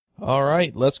All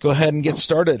right, let's go ahead and get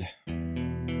started.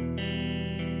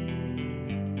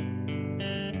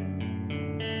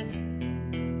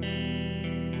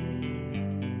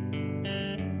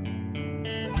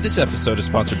 This episode is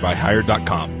sponsored by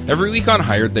Hired.com. Every week on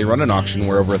Hired, they run an auction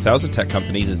where over 1,000 tech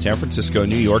companies in San Francisco,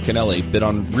 New York, and LA bid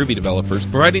on Ruby developers,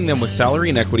 providing them with salary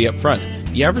and equity up front.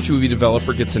 The average Ruby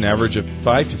developer gets an average of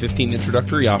 5 to 15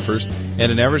 introductory offers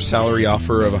and an average salary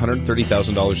offer of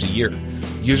 $130,000 a year.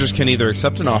 Users can either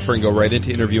accept an offer and go right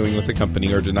into interviewing with the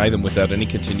company or deny them without any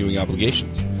continuing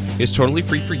obligations. It's totally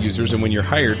free for users, and when you're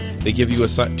hired, they give you a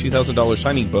 $2,000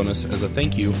 signing bonus as a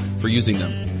thank you for using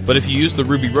them. But if you use the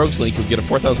Ruby Rogues link, you'll get a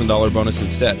 $4,000 bonus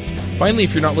instead. Finally,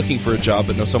 if you're not looking for a job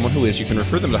but know someone who is, you can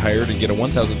refer them to Hired and get a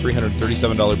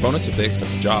 $1,337 bonus if they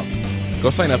accept the job. Go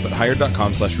sign up at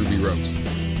hired.com/RubyRogues.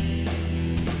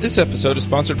 This episode is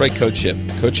sponsored by CodeShip.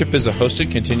 CodeShip is a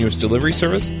hosted continuous delivery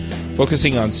service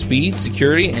focusing on speed,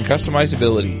 security, and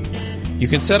customizability. You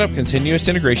can set up continuous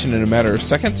integration in a matter of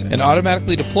seconds and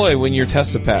automatically deploy when your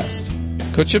tests have passed.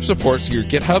 CodeShip supports your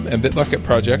GitHub and Bitbucket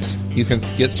projects. You can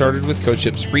get started with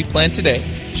CodeShip's free plan today.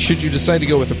 Should you decide to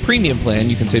go with a premium plan,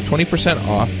 you can save 20%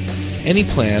 off any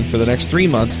plan for the next 3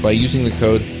 months by using the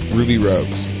code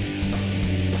RubyRogues.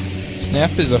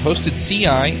 Snap is a hosted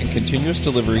CI and continuous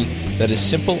delivery that is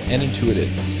simple and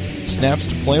intuitive. Snap's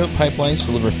deployment pipelines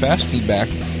deliver fast feedback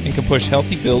and can push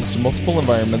healthy builds to multiple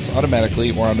environments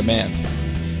automatically or on demand.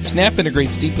 Snap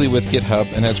integrates deeply with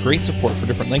GitHub and has great support for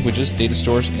different languages, data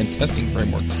stores, and testing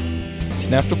frameworks.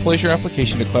 Snap deploys your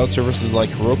application to cloud services like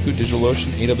Heroku,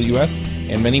 DigitalOcean, AWS,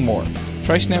 and many more.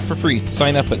 Try Snap for free.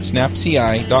 Sign up at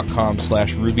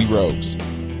snapci.com/RubyRogues.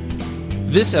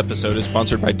 This episode is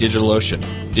sponsored by DigitalOcean.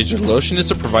 DigitalOcean is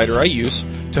the provider I use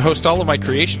to host all of my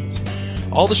creations.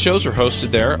 All the shows are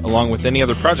hosted there, along with any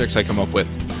other projects I come up with.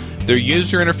 Their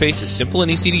user interface is simple and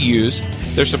easy to use,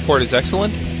 their support is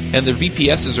excellent, and their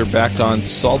VPSs are backed on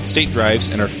solid-state drives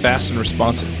and are fast and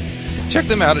responsive. Check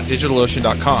them out at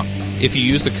DigitalOcean.com. If you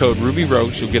use the code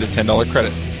RubyRogues, you'll get a $10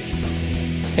 credit.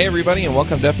 Hey everybody, and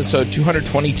welcome to episode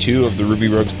 222 of the Ruby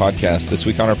Rogues podcast. This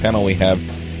week on our panel we have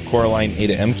Coraline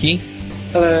Ada Emke.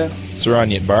 Hello.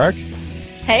 Saranyat Barak.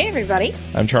 Hey, everybody.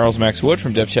 I'm Charles Max Wood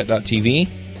from DevChat.tv.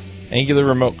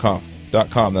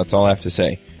 AngularRemoteConf.com. That's all I have to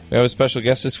say. We have a special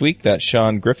guest this week. That's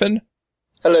Sean Griffin.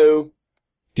 Hello. Do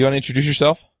you want to introduce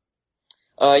yourself?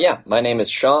 Yeah, my name is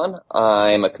Sean.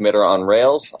 I'm a committer on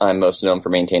Rails. I'm most known for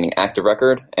maintaining Active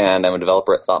Record, and I'm a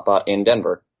developer at Thoughtbot in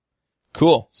Denver.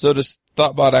 Cool. So does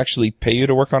Thoughtbot actually pay you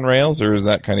to work on Rails, or is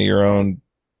that kind of your own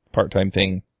part-time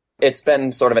thing? It's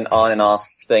been sort of an on and off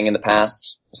thing in the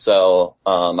past, so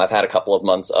I've had a couple of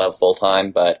months of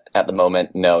full-time, but at the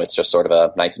moment, no, it's just sort of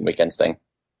a nights and weekends thing.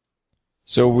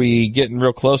 So we getting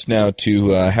real close now to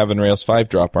having Rails 5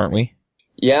 drop, aren't we?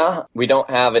 Yeah, we don't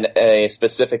have a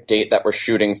specific date that we're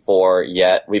shooting for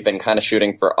yet. We've been kind of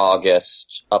shooting for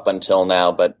August up until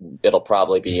now, but it'll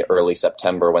probably be early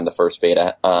September when the first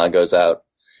beta goes out.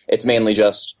 It's mainly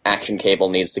just Action Cable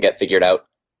needs to get figured out.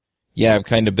 Yeah, I've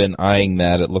kind of been eyeing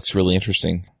that. It looks really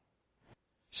interesting.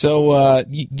 So,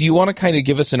 do you want to kind of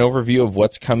give us an overview of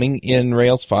what's coming in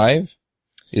Rails 5?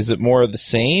 Is it more of the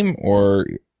same, or...?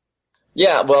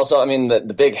 Yeah, well, so, I mean,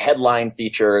 the big headline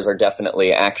features are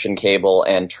definitely Action Cable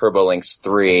and TurboLinks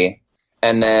 3.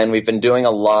 And then we've been doing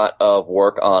a lot of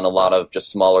work on a lot of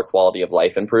just smaller quality of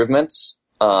life improvements.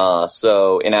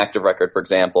 So in Active Record, for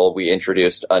example, we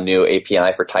introduced a new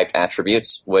API for typed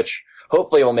attributes, which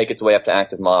hopefully will make its way up to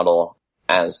Active Model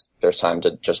as there's time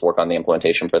to just work on the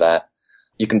implementation for that.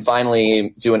 You can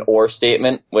finally do an OR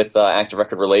statement with Active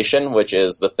Record Relation, which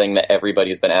is the thing that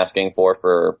everybody's been asking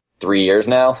for 3 years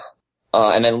now.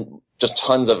 And then just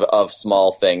tons of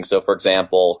small things. So, for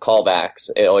example, callbacks.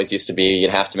 It always used to be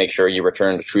you'd have to make sure you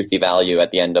returned a truthy value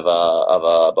at the end of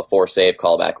a before save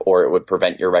callback, or it would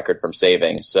prevent your record from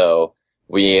saving. So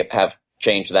we have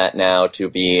changed that now to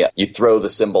be you throw the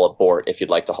symbol abort if you'd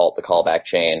like to halt the callback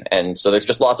chain. And so there's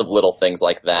just lots of little things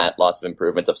like that, lots of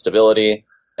improvements of stability,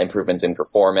 improvements in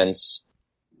performance.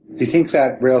 Do you think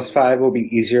that Rails 5 will be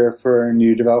easier for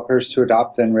new developers to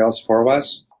adopt than Rails 4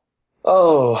 was?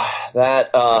 Oh, that,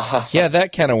 Yeah,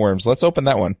 that can of worms. Let's open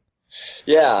that one.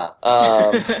 Yeah.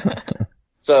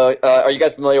 So, are you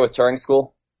guys familiar with Turing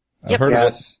School? I've heard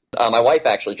of it. My wife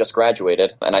actually just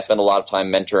graduated, and I spend a lot of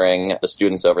time mentoring the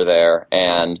students over there.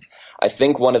 And I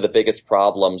think one of the biggest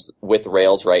problems with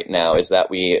Rails right now is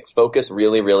that we focus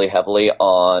really, really heavily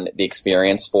on the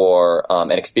experience for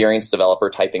an experienced developer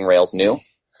typing Rails new,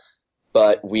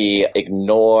 but we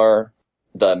ignore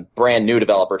the brand new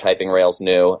developer typing Rails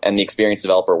new and the experienced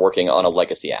developer working on a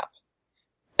legacy app.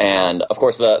 And of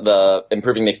course, the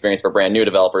improving the experience for brand new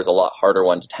developers is a lot harder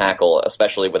one to tackle,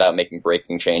 especially without making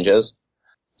breaking changes.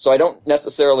 So I don't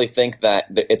necessarily think that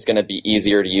it's going to be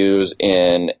easier to use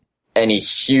in any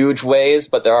huge ways,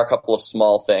 but there are a couple of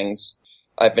small things.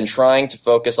 I've been trying to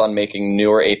focus on making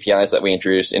newer APIs that we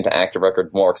introduce into Active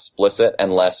Record more explicit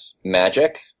and less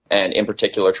magic, and in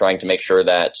particular trying to make sure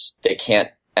that they can't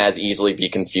as easily be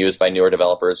confused by newer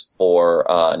developers for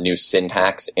new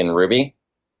syntax in Ruby.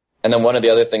 And then one of the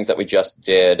other things that we just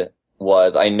did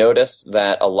was I noticed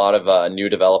that a lot of new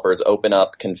developers open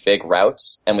up config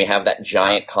routes, and we have that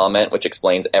giant comment which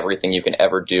explains everything you can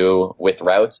ever do with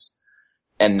routes,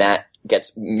 and that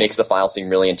makes the file seem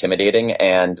really intimidating,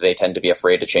 and they tend to be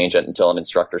afraid to change it until an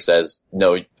instructor says,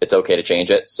 no, it's okay to change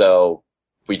it. So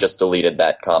we just deleted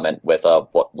that comment with a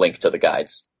link to the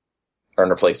guides, or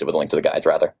replaced it with a link to the guides,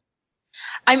 rather.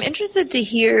 I'm interested to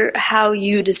hear how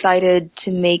you decided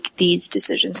to make these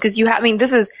decisions, because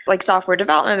this is like software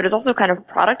development, but it's also kind of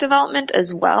product development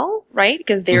as well, right?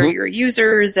 Because they're your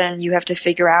users, and you have to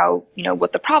figure out,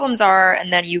 what the problems are,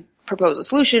 and then you propose a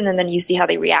solution, and then you see how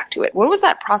they react to it. What was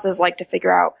that process like to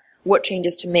figure out what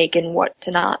changes to make and what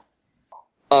to not?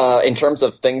 In terms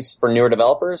of things for newer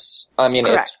developers,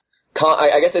 Correct.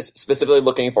 I guess it's specifically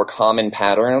looking for common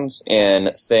patterns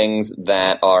in things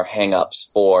that are hang-ups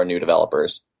for new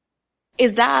developers.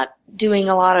 Is that doing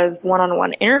a lot of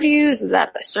one-on-one interviews? Is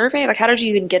that a survey? Like, how did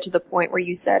you even get to the point where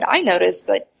you said, I noticed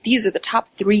that these are the top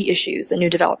 3 issues that new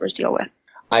developers deal with?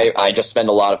 I just spend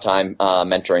a lot of time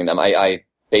mentoring them. I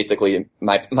basically,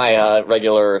 my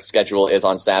regular schedule is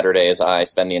on Saturdays. I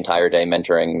spend the entire day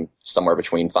mentoring somewhere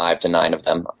between 5 to 9 of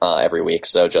them every week.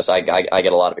 So I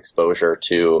get a lot of exposure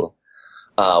to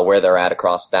where they're at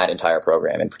across that entire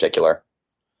program in particular.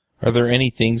 Are there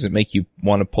any things that make you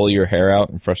want to pull your hair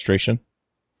out in frustration?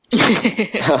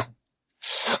 The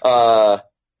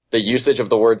usage of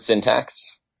the word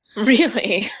syntax.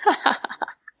 Really?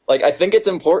 I think it's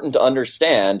important to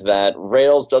understand that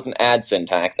Rails doesn't add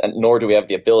syntax, and nor do we have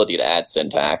the ability to add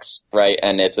syntax, right?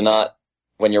 And it's not,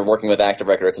 when you're working with Active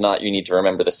Record, it's not you need to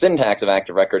remember the syntax of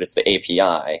Active Record, it's the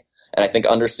API. And I think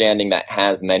understanding that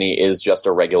has many is just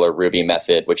a regular Ruby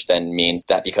method, which then means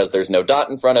that because there's no dot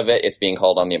in front of it, it's being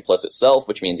called on the implicit self,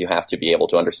 which means you have to be able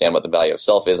to understand what the value of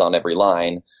self is on every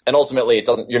line. And ultimately,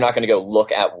 you're not going to go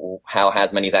look at how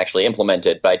has many is actually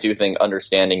implemented, but I do think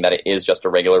understanding that it is just a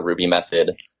regular Ruby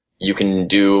method, you can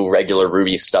do regular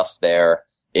Ruby stuff there,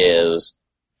 is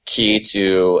key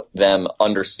to them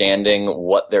understanding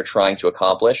what they're trying to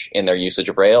accomplish in their usage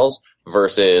of Rails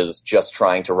versus just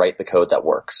trying to write the code that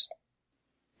works.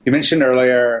 You mentioned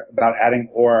earlier about adding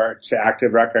OR to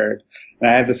Active Record, and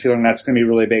I have the feeling that's going to be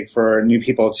really big for new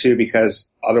people too,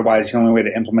 because otherwise the only way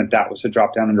to implement that was to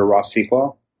drop down into raw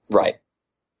SQL. Right.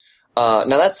 Now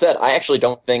that said, I actually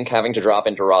don't think having to drop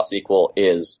into raw SQL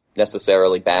is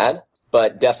necessarily bad,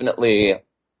 but definitely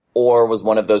OR was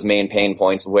one of those main pain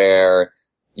points where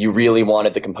you really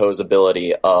wanted the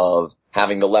composability of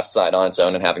having the left side on its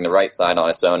own and having the right side on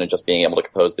its own and just being able to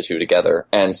compose the two together.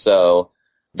 And so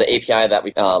the API that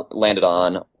we landed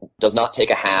on does not take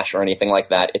a hash or anything like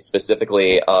that. It's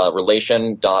specifically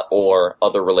relation.or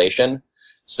other relation.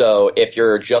 So if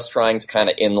you're just trying to kind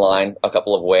of inline a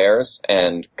couple of wheres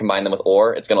and combine them with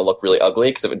or, it's going to look really ugly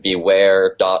because it would be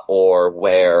where.or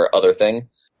where other thing.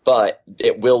 But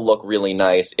it will look really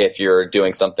nice if you're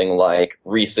doing something like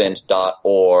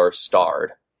recent.or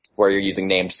starred, where you're using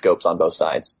named scopes on both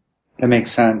sides. That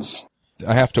makes sense.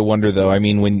 I have to wonder, though,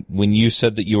 when you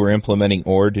said that you were implementing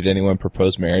OR, did anyone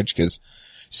propose marriage? Because,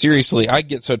 seriously, I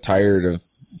get so tired of,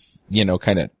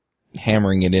 kind of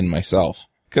hammering it in myself.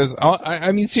 Because,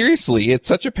 seriously, it's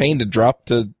such a pain to drop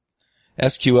to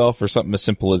SQL for something as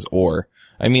simple as OR.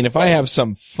 If I have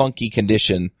some funky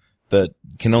condition that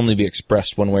can only be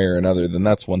expressed one way or another, then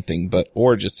that's one thing, but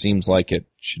OR just seems like it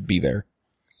should be there.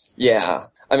 Yeah.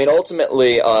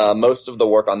 Ultimately, most of the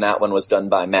work on that one was done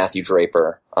by Matthew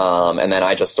Draper. And then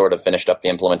I just sort of finished up the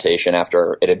implementation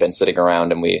after it had been sitting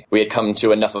around and we had come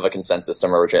to enough of a consensus to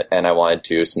merge it, and I wanted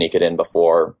to sneak it in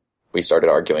before we started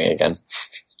arguing again.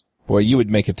 Boy, you would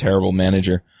make a terrible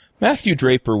manager. Matthew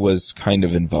Draper was kind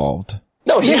of involved.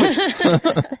 No, he was.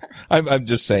 I'm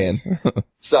just saying.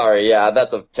 Sorry, yeah,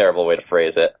 that's a terrible way to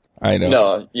phrase it. I know.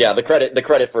 No, yeah, the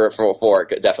credit for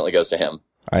it definitely goes to him.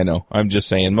 I know. I'm just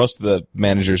saying, most of the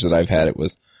managers that I've had, it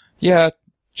was, yeah,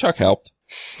 Chuck helped.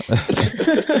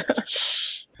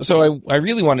 So I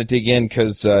really want to dig in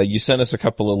because you sent us a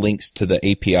couple of links to the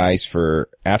APIs for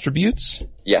attributes.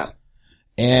 Yeah.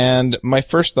 And my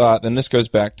first thought, and this goes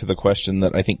back to the question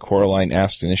that I think Coraline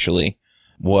asked initially,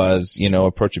 was,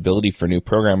 approachability for new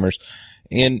programmers.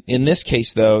 In this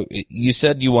case, though, you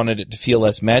said you wanted it to feel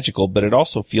less magical, but it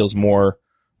also feels more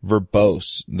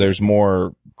verbose. There's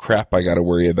more crap I got to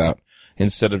worry about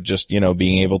instead of just,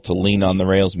 being able to lean on the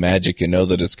Rails magic and know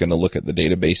that it's going to look at the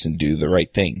database and do the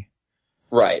right thing.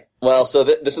 Right. Well, so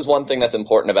this is one thing that's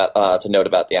important about to note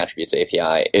about the Attributes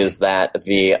API is that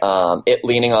the it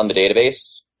leaning on the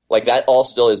database, like that all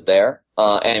still is there.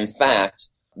 And in fact,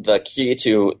 the key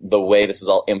to the way this is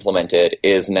all implemented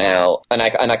is now, and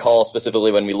I call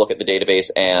specifically when we look at the database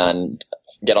and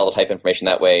get all the type information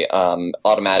that way,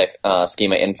 automatic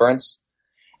schema inference.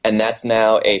 And that's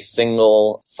now a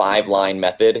single 5-line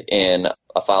method in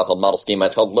a file called model schema.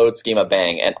 It's called load schema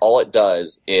bang. And all it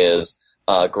does is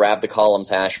grab the columns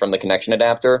hash from the connection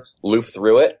adapter, loop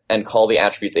through it, and call the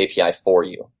Attributes API for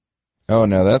you. Oh,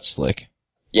 no, that's slick.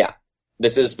 Yeah.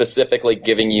 This is specifically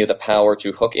giving you the power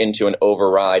to hook into and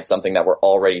override something that we're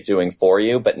already doing for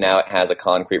you, but now it has a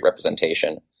concrete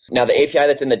representation. Now, the API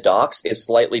that's in the docs is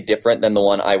slightly different than the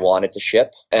one I wanted to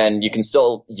ship, and you can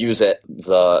still use it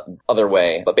the other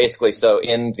way. But basically, so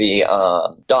in the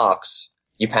docs,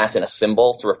 you pass in a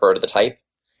symbol to refer to the type.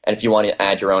 And if you want to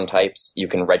add your own types, you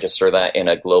can register that in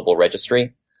a global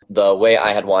registry. The way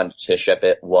I had wanted to ship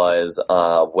it was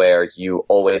where you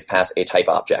always pass a type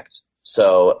object.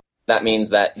 So that means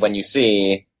that when you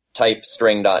see type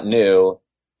string.new,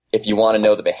 if you want to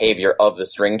know the behavior of the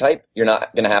string type, you're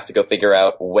not going to have to go figure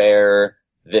out where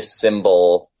this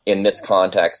symbol in this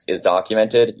context is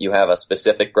documented. You have a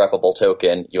specific greppable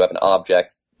token. You have an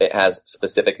object. It has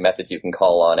specific methods you can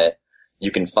call on it.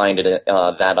 You can find it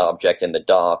that object in the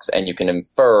docs, and you can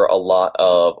infer a lot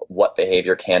of what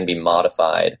behavior can be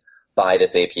modified by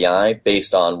this API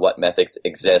based on what methods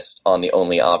exist on the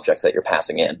only objects that you're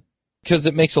passing in. Because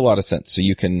it makes a lot of sense. So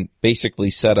you can basically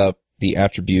set up the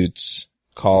attributes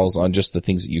calls on just the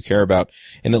things that you care about,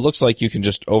 and it looks like you can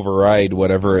just override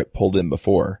whatever it pulled in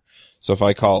before. So if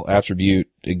I call attribute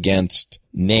against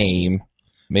name,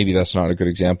 maybe that's not a good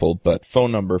example, but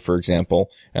phone number, for example,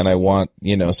 and I want,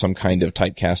 some kind of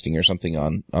typecasting or something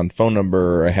on phone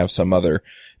number, or I have some other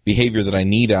behavior that I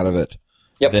need out of it,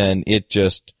 then it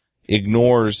just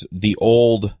ignores the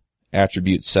old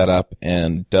attribute setup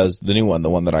and does the new one, the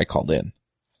one that I called in.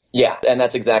 Yeah, and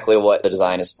that's exactly what the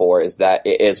design is for, is that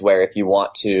it is where if you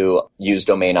want to use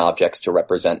domain objects to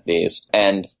represent these,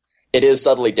 and it is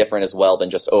subtly different as well than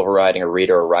just overriding a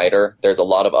reader or writer. There's a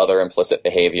lot of other implicit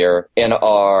behavior in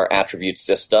our attribute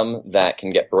system that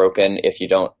can get broken if you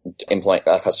don't implement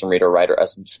a custom reader or writer a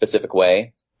specific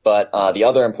way. But the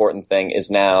other important thing is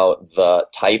now the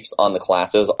types on the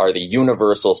classes are the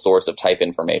universal source of type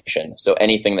information. So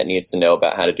anything that needs to know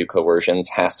about how to do coercions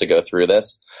has to go through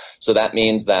this. So that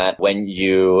means that when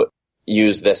you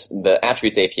use the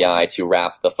Attributes API to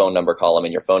wrap the phone number column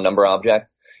in your phone number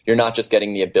object, you're not just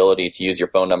getting the ability to use your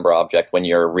phone number object when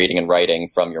you're reading and writing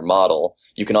from your model.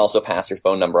 You can also pass your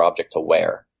phone number object to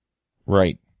where.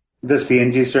 Right. Does the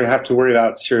end user have to worry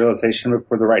about serialization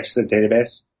before the write to the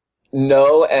database?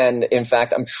 No, and in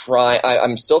fact,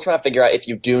 I'm still trying to figure out if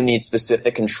you do need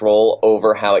specific control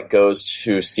over how it goes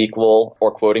to SQL or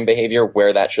quoting behavior,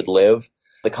 where that should live.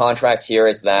 The contract here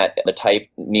is that the type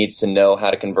needs to know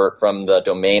how to convert from the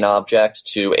domain object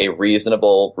to a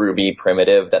reasonable Ruby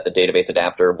primitive that the database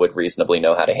adapter would reasonably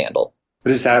know how to handle.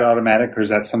 But is that automatic, or is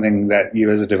that something that you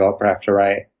as a developer have to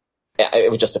write? It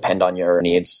would just depend on your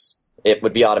needs. It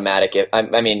would be automatic. I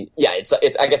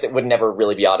guess it would never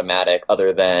really be automatic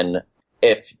other than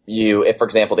if for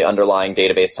example, the underlying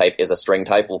database type is a string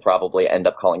type, we'll probably end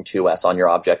up calling 2s on your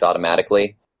object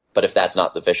automatically. But if that's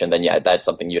not sufficient, then yeah, that's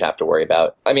something you'd have to worry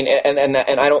about. I mean, and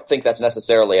I don't think that's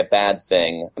necessarily a bad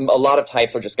thing. A lot of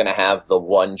types are just going to have the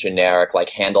one generic,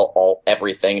 handle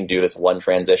everything and do this one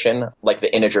transition. Like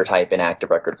the integer type in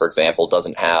Active Record, for example,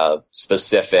 doesn't have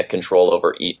specific control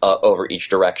over each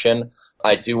direction.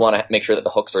 I do want to make sure that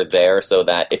the hooks are there so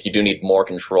that if you do need more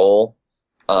control,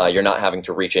 you're not having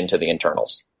to reach into the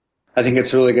internals. I think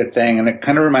it's a really good thing, and it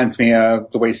kind of reminds me of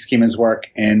the way schemas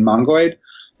work in Mongoid.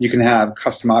 You can have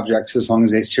custom objects as long as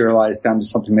they serialize down to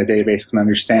something the database can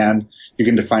understand. You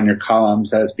can define your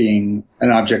columns as being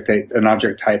an object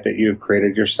type that you've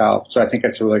created yourself. So I think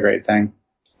it's a really great thing.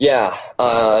 Yeah,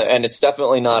 and it's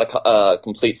definitely not a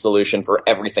complete solution for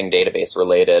everything database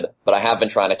related, but I have been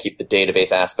trying to keep the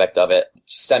database aspect of it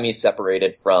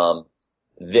semi-separated from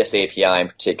this API in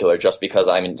particular, just because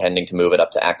I'm intending to move it up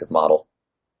to Active Model.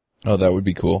 Oh, that would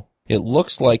be cool. It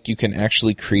looks like you can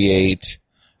actually create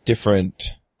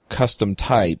different custom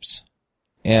types,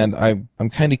 and I'm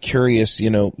kind of curious,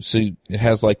 so it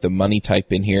has the money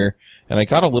type in here, and I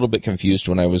got a little bit confused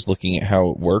when I was looking at how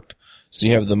it worked. So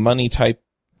you have the money type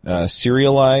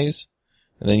serialize,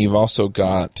 and then you've also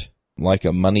got like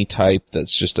a money type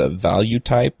that's just a value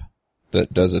type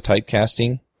that does a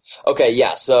typecasting. Okay,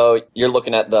 yeah. So you're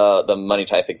looking at the money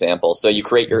type example. So you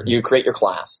create your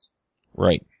class.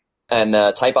 Right. And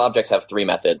type objects have three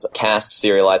methods: cast,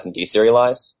 serialize, and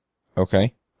deserialize.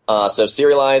 Okay. So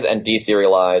serialize and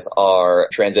deserialize are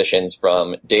transitions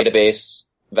from database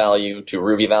value to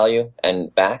Ruby value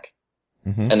and back.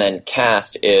 Mm-hmm. And then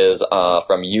cast is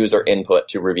from user input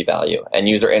to Ruby value. And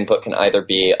user input can either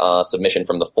be a submission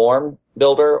from the form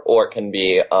builder, or it can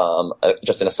be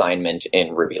just an assignment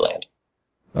in Ruby land.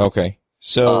 Okay.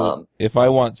 So if I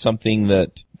want something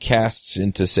that casts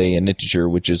into, say, an integer,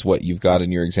 which is what you've got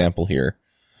in your example here,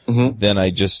 mm-hmm. then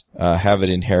I just have it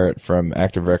inherit from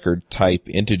active record type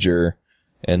integer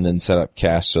and then set up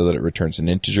cast so that it returns an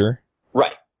integer.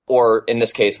 Right. Or in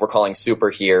this case, we're calling super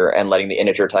here and letting the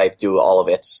integer type do all of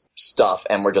its stuff,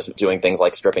 and we're just doing things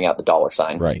like stripping out the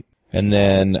 $sign. Right. And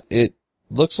then it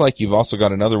looks like you've also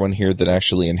got another one here that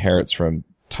actually inherits from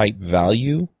type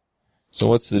value. So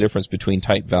what's the difference between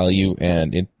type value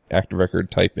and active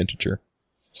record type integer?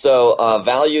 So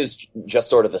value is just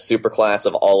sort of the superclass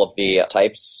of all of the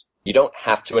types. You don't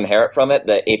have to inherit from it.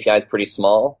 The API is pretty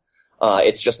small.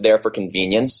 It's just there for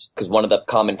convenience, because one of the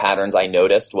common patterns I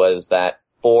noticed was that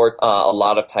for a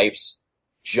lot of types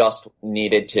just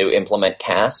needed to implement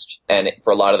cast, and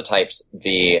for a lot of the types,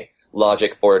 the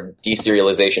logic for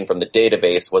deserialization from the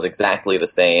database was exactly the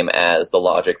same as the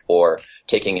logic for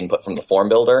taking input from the form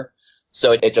builder.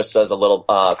 So it just does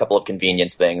a couple of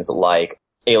convenience things like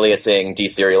aliasing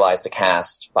deserialize to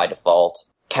cast by default.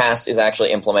 Cast is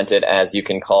actually implemented as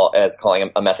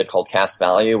calling a method called cast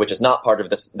value, which is not part of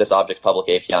this object's public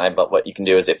API, but what you can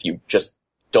do is if you just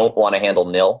don't want to handle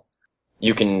nil,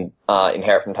 you can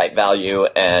inherit from type value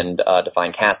and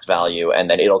define cast value, and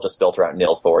then it'll just filter out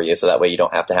nil for you, so that way you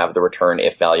don't have to have the return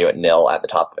if value at nil at the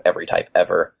top of every type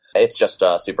ever. It's just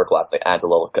a superclass that adds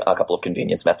a couple of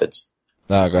convenience methods.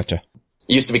 Gotcha.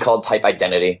 It used to be called type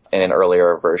identity in an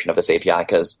earlier version of this API,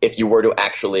 because if you were to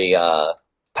actually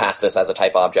pass this as a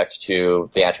type object to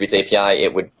the attributes API,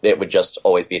 it would just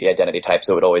always be the identity type,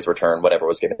 so it would always return whatever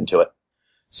was given to it.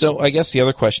 So I guess the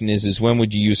other question is when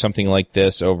would you use something like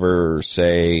this over,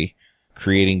 say,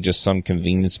 creating just some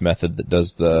convenience method that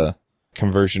does the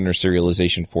conversion or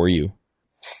serialization for you?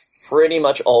 Pretty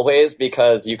much always,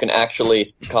 because you can actually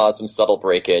cause some subtle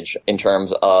breakage in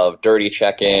terms of dirty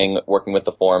checking, working with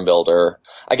the form builder.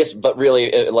 I guess, but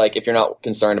really, like, if you're not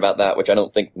concerned about that, which I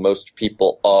don't think most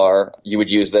people are, you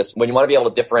would use this when you want to be able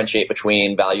to differentiate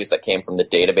between values that came from the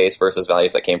database versus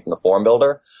values that came from the form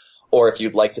builder, or if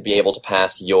you'd like to be able to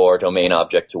pass your domain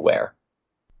object to where.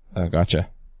 Gotcha.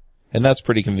 And that's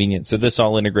pretty convenient. So this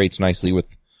all integrates nicely with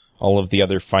all of the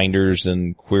other finders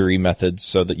and query methods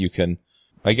so that you can,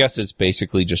 I guess it's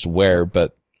basically just where,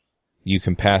 but you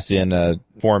can pass in a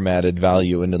formatted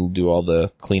value and it'll do all the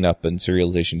cleanup and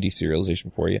serialization,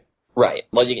 deserialization for you. Right.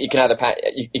 Well, you can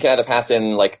either pass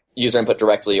in like user input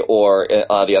directly, or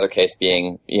the other case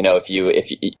being,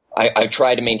 I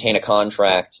try to maintain a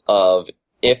contract of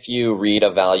if you read a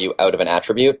value out of an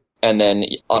attribute and then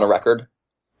on a record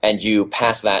and you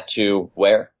pass that to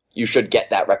where, you should get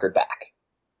that record back.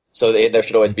 So there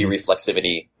should always be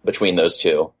reflexivity between those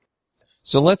two.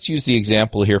 So let's use the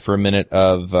example here for a minute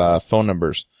of phone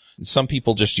numbers. Some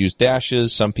people just use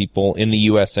dashes. Some people, in the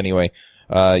U.S. anyway,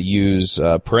 use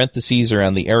parentheses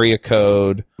around the area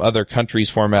code. Other countries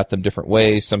format them different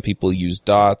ways. Some people use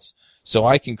dots. So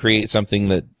I can create something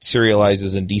that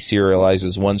serializes and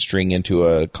deserializes one string into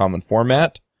a common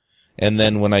format. And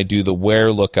then when I do the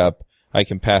where lookup, I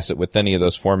can pass it with any of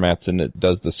those formats and it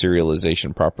does the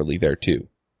serialization properly there too.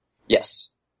 Yes.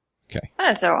 Okay.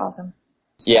 That's so awesome.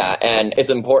 Yeah, and it's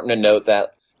important to note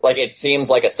that, like, it seems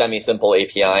like a semi-simple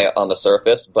API on the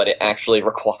surface, but it actually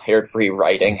required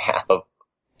rewriting half of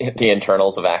the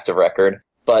internals of Active Record.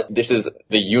 But this is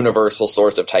the universal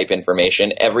source of type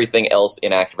information. Everything else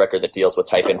in Active Record that deals with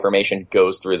type information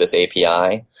goes through this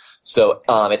API. So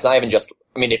it's not even just,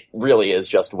 it really is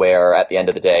just where at the end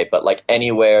of the day, but like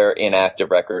anywhere in Active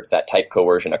Record that type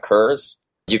coercion occurs,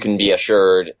 you can be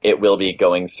assured it will be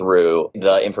going through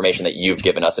the information that you've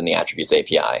given us in the attributes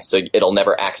API. So it'll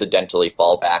never accidentally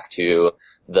fall back to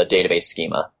the database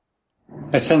schema.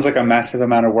 That sounds like a massive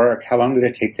amount of work. How long did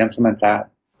it take to implement that?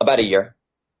 About a year.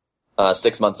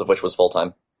 6 months of which was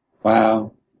full-time.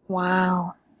 Wow.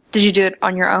 Wow. Did you do it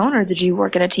on your own, or did you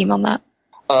work in a team on that?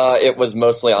 It was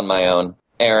mostly on my own.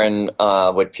 Aaron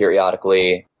would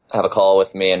periodically have a call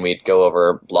with me and we'd go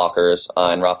over blockers.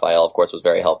 And Raphael, of course, was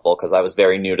very helpful because I was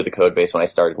very new to the code base when I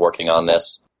started working on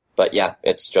this. But yeah,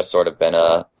 it's just sort of been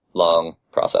a long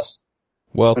process.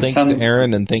 Well, thanks to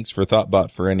Aaron, and thanks for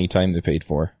Thoughtbot for any time they paid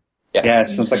for. Yeah, it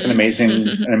sounds like an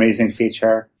amazing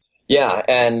feature. Yeah,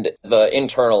 and the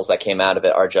internals that came out of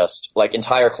it are just, like,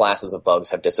 entire classes of bugs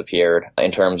have disappeared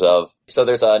in terms of... So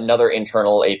there's another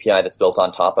internal API that's built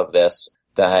on top of this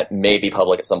that may be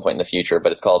public at some point in the future,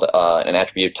 but it's called an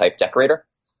attribute type decorator.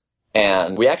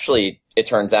 And we actually, it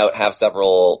turns out, have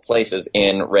several places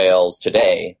in Rails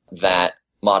today that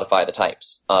modify the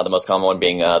types. The most common one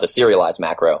being the serialize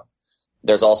macro.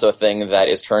 There's also a thing that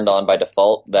is turned on by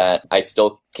default that I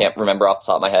still can't remember off the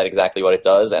top of my head exactly what it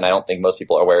does, and I don't think most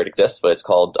people are aware it exists, but it's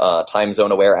called time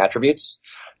zone aware attributes.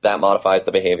 That modifies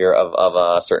the behavior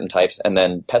of certain types, and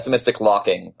then pessimistic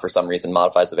locking, for some reason,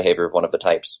 modifies the behavior of one of the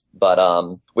types. But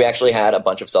we actually had a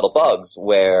bunch of subtle bugs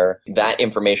where that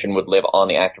information would live on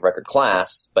the active record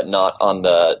class, but not on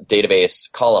the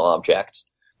database column object.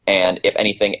 And if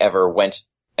anything ever went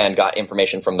and got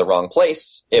information from the wrong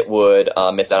place, it would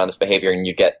miss out on this behavior, and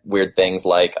you get weird things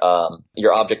like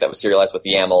your object that was serialized with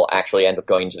YAML actually ends up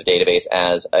going into the database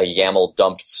as a YAML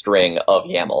dumped string of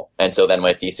YAML. And so then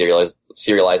when it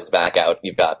serializes back out,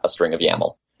 you've got a string of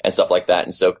YAML and stuff like that.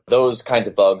 And so those kinds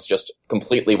of bugs just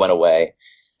completely went away.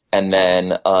 And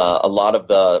then a lot of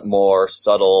the more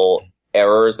subtle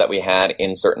errors that we had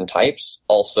in certain types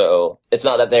also, it's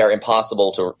not that they are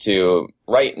impossible to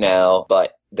write now,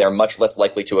 but they're much less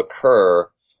likely to occur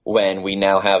when we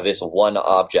now have this one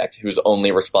object whose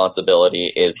only responsibility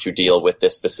is to deal with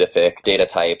this specific data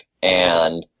type,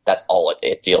 and that's all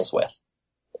it deals with.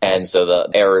 And so the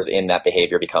errors in that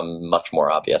behavior become much more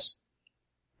obvious.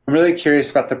 I'm really curious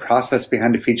about the process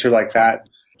behind a feature like that.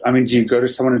 I mean, do you go to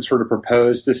someone and sort of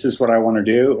propose, this is what I want to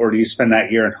do, or do you spend that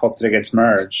year and hope that it gets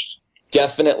merged?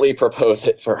 Definitely propose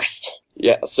it first.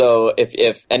 Yeah, so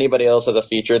if anybody else has a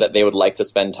feature that they would like to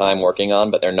spend time working on,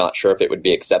 but they're not sure if it would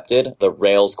be accepted, the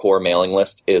Rails core mailing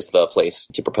list is the place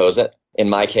to propose it. In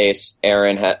my case,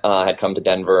 Aaron had come to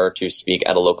Denver to speak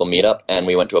at a local meetup, and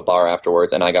we went to a bar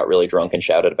afterwards, and I got really drunk and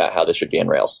shouted about how this should be in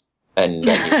Rails. And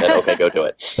then he said, okay, go do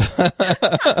it.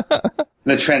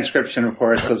 The transcription, of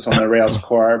course, lives on the Rails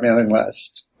core mailing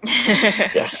list.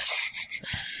 Yes.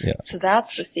 Yeah. So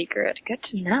that's the secret. Good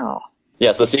to know.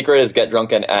 Yes, the secret is get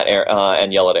drunk and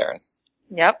yell at Aaron.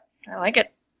 Yep, I like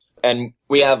it. And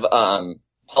we have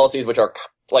policies which are,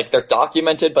 like, they're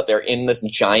documented, but they're in this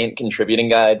giant contributing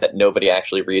guide that nobody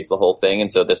actually reads the whole thing,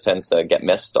 and so this tends to get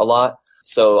missed a lot.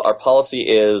 So our policy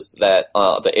is that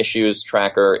the issues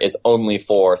tracker is only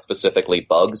for specifically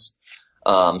bugs.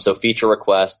 So feature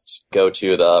requests go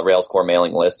to the Rails core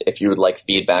mailing list. If you would like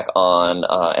feedback on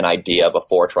an idea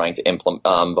before trying to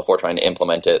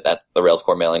implement it, that's the Rails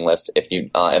core mailing list.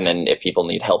 And then if people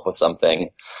need help with something,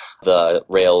 the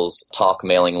Rails talk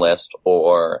mailing list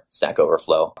or Stack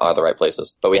Overflow are the right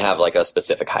places. But we have like a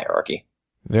specific hierarchy.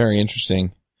 Very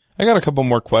interesting. I got a couple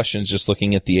more questions just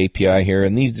looking at the API here,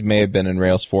 and these may have been in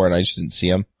Rails 4 and I just didn't see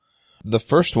them. The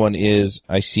first one is,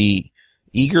 I see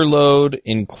eager load,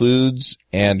 includes,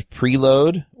 and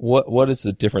preload. What is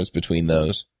the difference between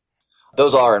those?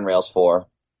 Those are in Rails 4.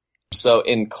 So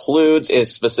includes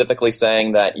is specifically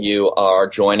saying that you are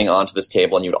joining onto this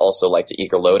table and you'd also like to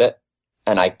eager load it.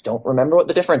 And I don't remember what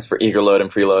the difference for eager load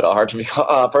and preload are, to be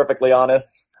perfectly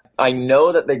honest. I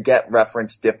know that they get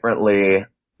referenced differently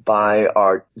by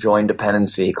our join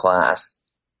dependency class,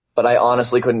 but I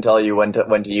honestly couldn't tell you when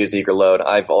to use eager load.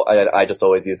 I just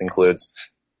always use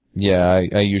includes. Yeah,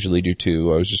 I usually do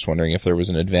too. I was just wondering if there was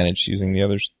an advantage to using the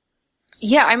others.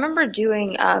 Yeah, I remember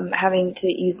doing having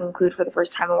to use include for the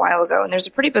first time a while ago, and there's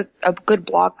a good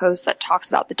blog post that talks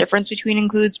about the difference between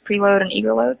includes, preload, and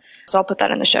eager load. So I'll put that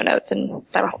in the show notes, and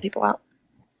that'll help people out.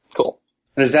 Cool.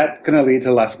 Is that going to lead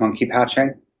to less monkey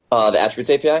patching? The attributes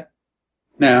API?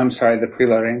 No, I'm sorry, the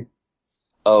preloading.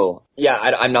 Oh, yeah,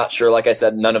 I'm not sure. Like I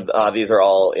said, none of these are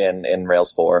all in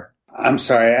Rails 4. I'm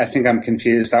sorry, I think I'm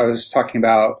confused. I was talking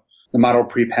about the model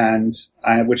prepend,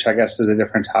 which I guess is a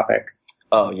different topic.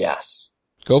 Oh, yes.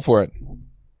 Go for it.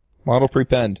 Model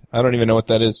prepend. I don't even know what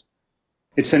that is.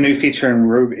 It's a new feature in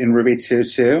Ruby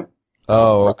 2.2.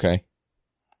 Oh, okay.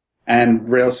 And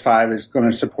Rails 5 is going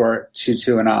to support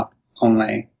 2.2 and up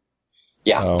only.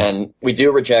 Yeah, Oh. And we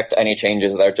do reject any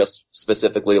changes that are just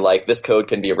specifically like, this code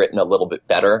can be written a little bit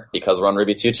better because we're on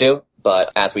Ruby 2.2,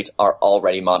 but as we are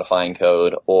already modifying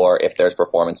code, or if there's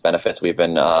performance benefits, we've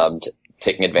been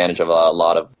taking advantage of a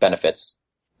lot of benefits.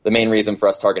 The main reason for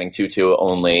us targeting 2.2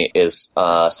 only is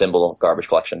symbol garbage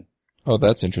collection. Oh,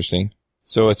 that's interesting.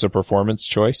 So it's a performance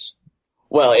choice?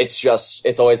 Well, it's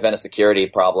always been a security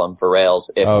problem for Rails.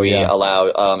 If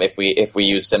allow, if we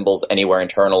use symbols anywhere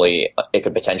internally, it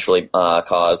could potentially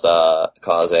cause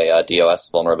a DOS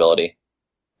vulnerability,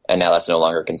 and now that's no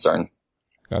longer a concern.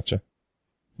 Gotcha.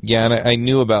 Yeah, and I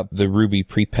knew about the Ruby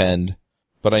prepend,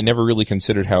 but I never really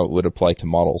considered how it would apply to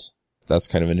models. That's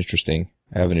kind of an interesting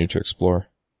avenue to explore.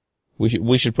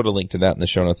 We should put a link to that in the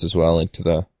show notes as well, link to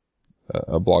the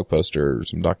a blog post or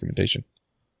some documentation.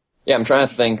 Yeah, I'm trying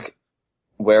to think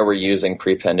where we're using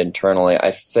prepend internally.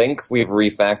 I think we've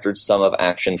refactored some of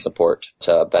action support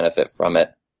to benefit from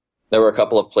it. There were a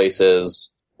couple of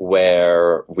places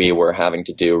where we were having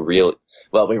to do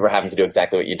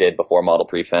exactly what you did before model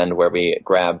prepend, where we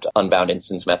grabbed unbound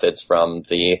instance methods from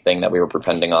the thing that we were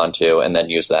prepending onto and then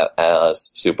used that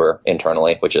as super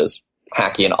internally, which is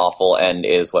hacky and awful and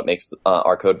is what makes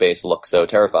our code base look so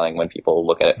terrifying when people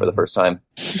look at it for the first time.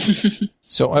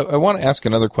 So I want to ask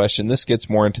another question. This gets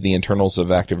more into the internals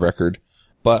of Active Record,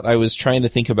 but I was trying to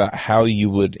think about how you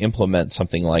would implement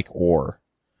something like OR.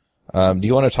 Do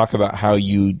you want to talk about how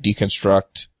you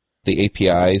deconstruct the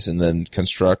APIs and then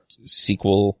construct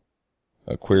SQL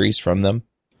queries from them?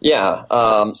 Yeah.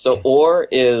 So OR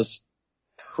is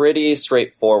pretty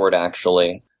straightforward,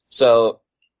 actually. So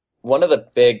one of the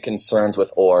big concerns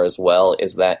with OR as well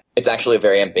is that it's actually a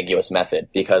very ambiguous method,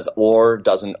 because OR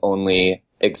doesn't only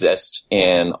exist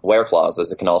in where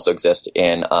clauses, it can also exist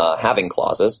in having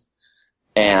clauses.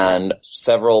 And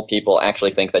several people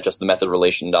actually think that just the method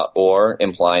relation.or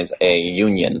implies a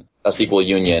union, a SQL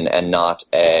union, and not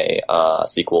a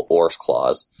SQL ORs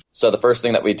clause. So the first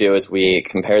thing that we do is we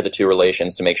compare the two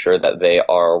relations to make sure that they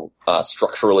are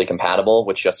structurally compatible,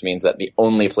 which just means that the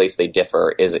only place they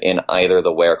differ is in either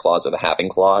the where clause or the having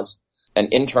clause.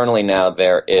 And internally now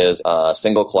there is a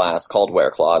single class called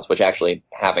where clause, which actually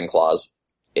having clause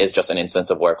is just an instance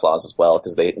of where clause as well,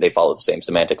 because they follow the same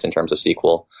semantics in terms of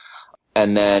SQL.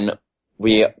 And then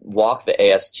we walk the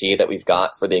AST that we've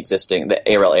got for the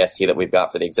ARL AST that we've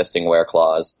got for the existing where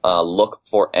clause, look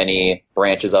for any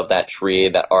branches of that tree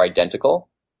that are identical,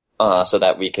 so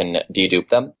that we can dedupe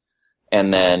them.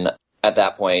 And then at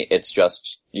that point, it's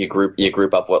just, you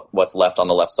group up what's left on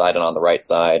the left side and on the right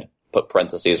side, put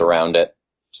parentheses around it,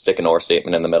 stick an OR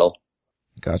statement in the middle.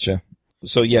 Gotcha.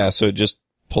 So it just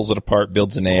pulls it apart,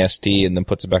 builds an AST, and then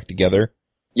puts it back together?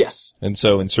 Yes. And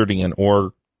so inserting an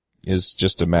OR is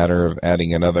just a matter of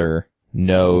adding another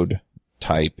node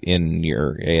type in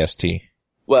your AST.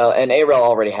 Well, and ARL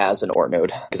already has an OR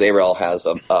node, because ARL has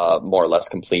a more or less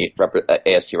complete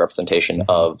AST representation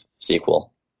of SQL.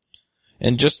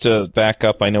 And just to back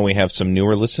up, I know we have some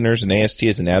newer listeners, and AST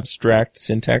is an abstract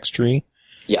syntax tree.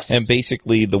 Yes. And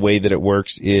basically the way that it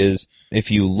works is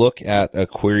if you look at a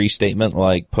query statement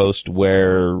like post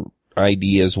where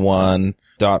ID is 1,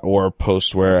 .or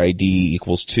post where ID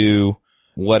equals 2,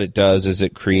 what it does is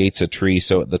it creates a tree.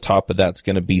 So at the top of that's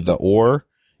going to be the OR,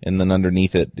 and then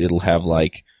underneath it, it'll have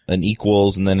like an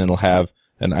equals, and then it'll have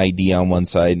an ID on one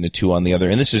side and a 2 on the other.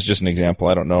 And this is just an example.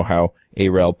 I don't know how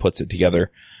ARL puts it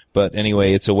together. But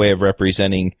anyway, it's a way of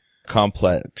representing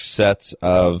complex sets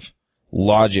of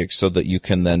logic so that you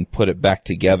can then put it back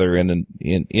together in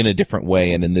a different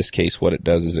way. And in this case, what it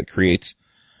does is it creates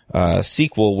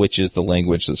SQL, which is the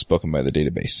language that's spoken by the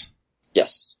database.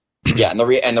 Yes. Yeah, and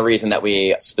the reason that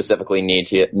we specifically need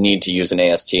to use an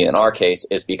AST in our case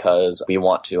is because we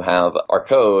want to have our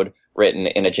code written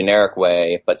in a generic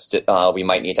way, but we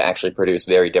might need to actually produce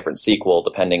very different SQL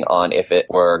depending on if it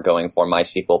were going for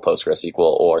MySQL, PostgreSQL,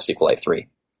 or SQLite3.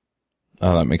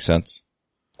 Oh, that makes sense.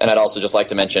 And I'd also just like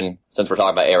to mention, since we're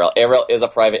talking about ARL is a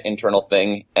private internal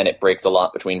thing, and it breaks a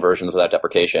lot between versions without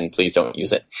deprecation. Please don't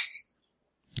use it.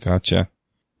 Gotcha.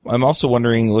 I'm also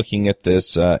wondering, looking at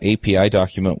this API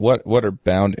document, what are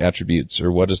bound attributes,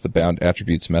 or what does the bound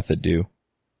attributes method do?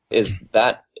 Is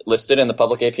that listed in the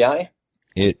public API?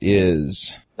 It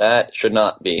is. That should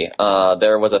not be.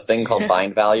 There was a thing called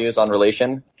bind values on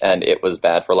relation, and it was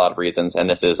bad for a lot of reasons, and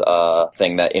this is a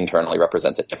thing that internally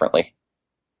represents it differently.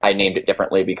 I named it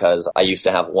differently because I used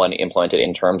to have one implemented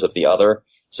in terms of the other,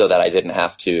 so that I didn't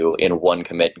have to, in one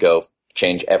commit, go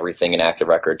change everything in Active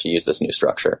Record to use this new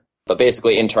structure. But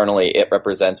basically, internally, it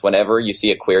represents whenever you see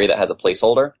a query that has a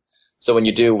placeholder. So when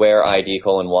you do where ID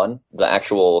 :1, the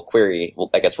actual query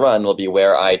that gets run will be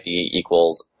where ID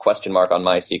equals question mark on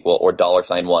MySQL or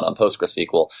 $1 on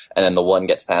PostgreSQL, and then the 1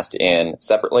 gets passed in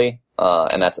separately,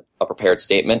 and that's a prepared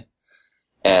statement.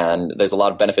 And there's a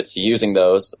lot of benefits to using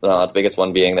those, the biggest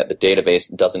one being that the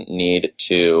database doesn't need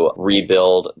to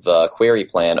rebuild the query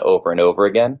plan over and over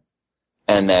again.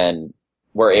 And then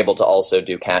we're able to also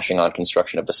do caching on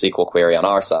construction of the SQL query on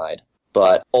our side.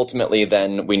 But ultimately,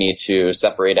 then we need to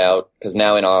separate out, because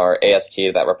now in our AST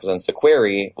that represents the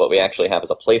query, what we actually have is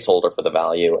a placeholder for the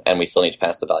value, and we still need to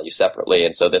pass the value separately.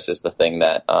 And so this is the thing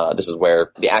that, this is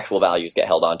where the actual values get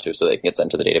held onto so they can get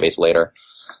sent to the database later.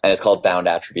 And it's called bound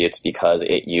attributes because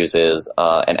it uses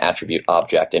an attribute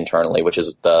object internally, which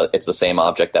is it's the same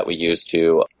object that we use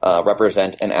to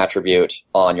represent an attribute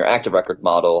on your active record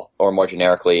model, or more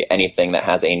generically, anything that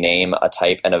has a name, a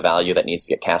type, and a value that needs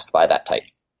to get cast by that type.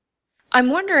 I'm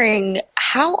wondering,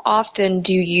 how often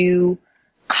do you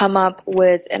come up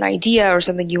with an idea or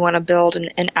something you want to build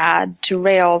and add to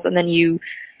Rails, and then you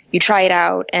try it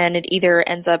out and it either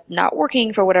ends up not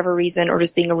working for whatever reason or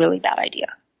just being a really bad idea?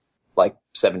 Like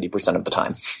 70% of the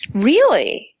time.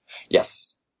 Really?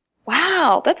 Yes.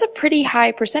 Wow, that's a pretty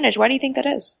high percentage. Why do you think that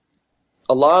is?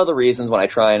 A lot of the reasons when I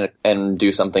try and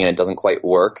do something and it doesn't quite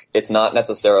work, it's not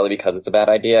necessarily because it's a bad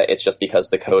idea, it's just because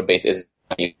the code base isn't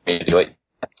ready to do it.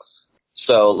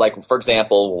 So, like, for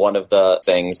example, one of the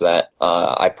things that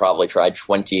I probably tried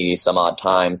 20 some odd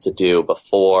times to do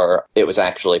before it was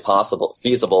actually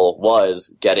feasible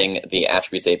was getting the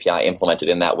attributes API implemented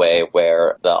in that way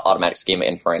where the automatic schema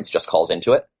inference just calls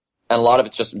into it. And a lot of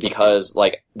it's just because,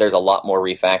 like, there's a lot more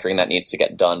refactoring that needs to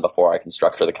get done before I can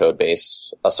structure the code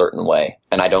base a certain way.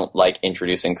 And I don't like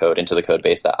introducing code into the code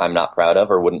base that I'm not proud of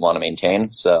or wouldn't want to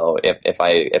maintain. So if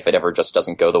it ever just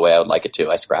doesn't go the way I would like it to,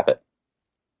 I scrap it.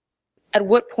 At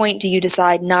what point do you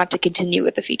decide not to continue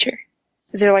with the feature?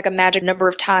 Is there like a magic number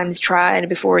of times tried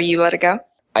before you let it go?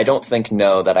 I don't think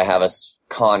that I have a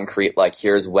concrete, like,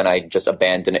 here's when I just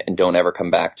abandon it and don't ever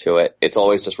come back to it. It's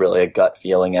always just really a gut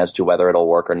feeling as to whether it'll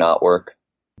work or not work.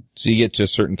 So you get to a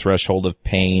certain threshold of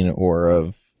pain or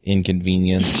of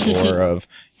inconvenience or of,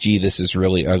 gee, this is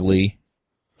really ugly.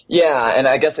 Yeah, and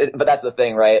I guess, but that's the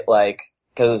thing, right? Like,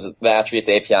 because the attributes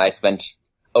API spent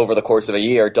over the course of a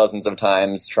year, dozens of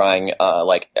times trying,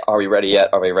 like, are we ready yet?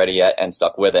 Are we ready yet? And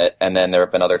stuck with it. And then there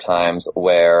have been other times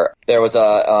where there was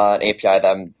an API that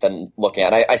I've been looking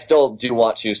at. I still do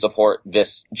want to support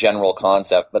this general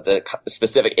concept, but the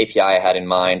specific API I had in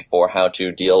mind for how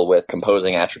to deal with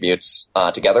composing attributes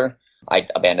together, I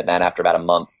abandoned that after about a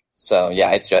month. So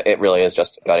yeah, it really is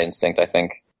just gut instinct, I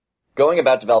think. Going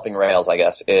about developing Rails, I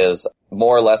guess, is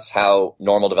more or less how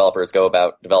normal developers go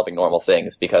about developing normal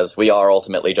things, because we are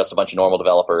ultimately just a bunch of normal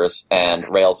developers, and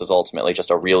Rails is ultimately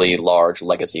just a really large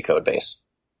legacy code base.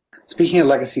 Speaking of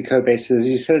legacy code bases,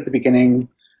 you said at the beginning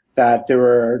that there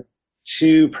were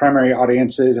two primary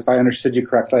audiences, if I understood you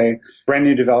correctly, brand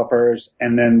new developers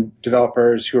and then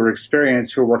developers who are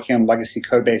experienced who are working on legacy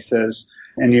code bases.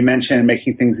 And you mentioned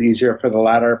making things easier for the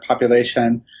latter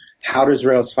population. How does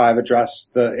Rails 5 address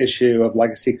the issue of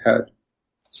legacy code?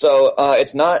 So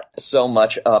it's not so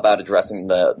much about addressing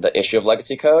the issue of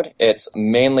legacy code. It's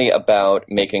mainly about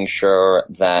making sure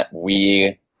that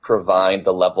we provide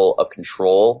the level of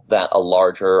control that a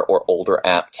larger or older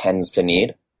app tends to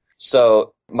need.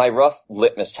 So my rough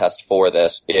litmus test for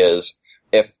this is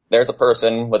if there's a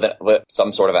person with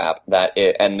some sort of app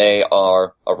and they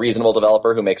are a reasonable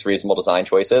developer who makes reasonable design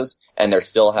choices, and they're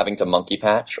still having to monkey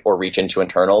patch or reach into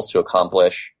internals to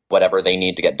accomplish whatever they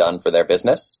need to get done for their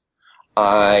business,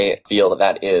 I feel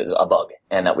that is a bug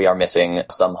and that we are missing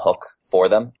some hook for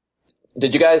them.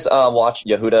 Did you guys watch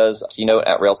Yehuda's keynote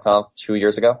at RailsConf 2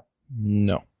 years ago?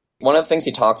 No. One of the things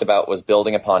he talked about was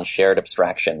building upon shared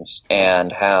abstractions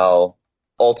and how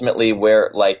ultimately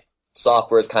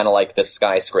software is kind of like this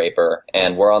skyscraper,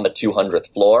 and we're on the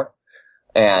 200th floor.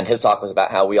 And his talk was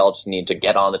about how we all just need to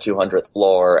get on the 200th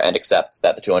floor and accept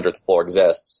that the 200th floor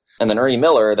exists. And then Ernie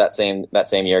Miller that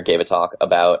same year gave a talk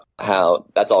about how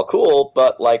that's all cool,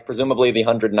 but presumably the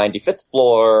 195th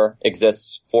floor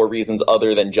exists for reasons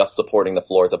other than just supporting the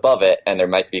floors above it, and there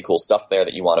might be cool stuff there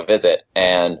that you want to visit.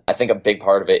 And I think a big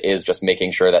part of it is just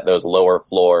making sure that those lower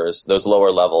floors, those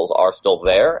lower levels are still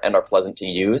there and are pleasant to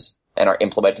use and are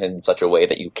implemented in such a way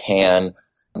that you can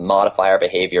modify our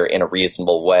behavior in a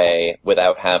reasonable way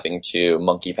without having to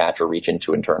monkey patch or reach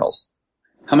into internals.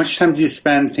 How much time do you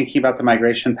spend thinking about the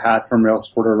migration path from Rails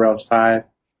 4 to Rails 5?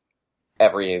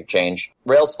 Every change.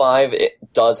 Rails 5, it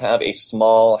does have a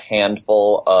small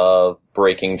handful of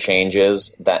breaking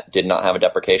changes that did not have a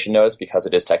deprecation notice because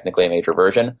it is technically a major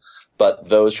version, but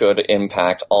those should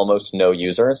impact almost no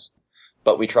users.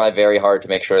 But we try very hard to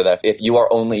make sure that if you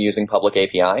are only using public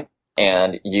API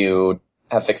and you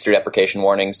have fixed your deprecation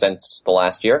warning since the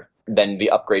last year, then the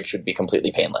upgrade should be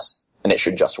completely painless, and it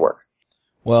should just work.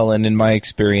 Well, and in my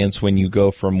experience, when you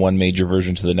go from one major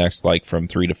version to the next, like from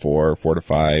 3 to 4, 4 to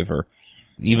 5, or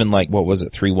even 3.1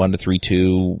 to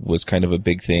 3.2 was kind of a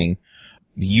big thing.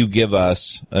 you give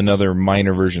us another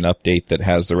minor version update that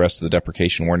has the rest of the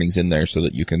deprecation warnings in there so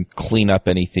that you can clean up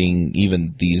anything,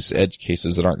 even these edge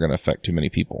cases that aren't going to affect too many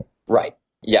people. Right.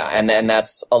 Yeah, and then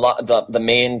that's a lot. The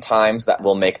main times that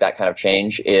we'll make that kind of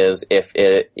change is if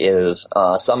it is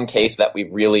some case that we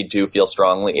really do feel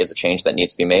strongly is a change that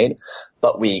needs to be made,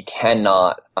 but we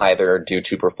cannot either due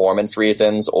to performance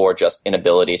reasons or just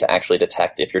inability to actually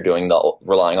detect if you're doing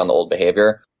relying on the old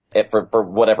behavior. If for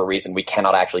whatever reason we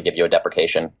cannot actually give you a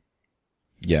deprecation.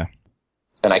 Yeah.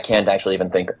 And I can't actually even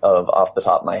think of off the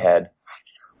top of my head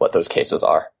what those cases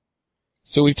are.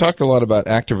 So we've talked a lot about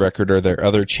Active Record. Are there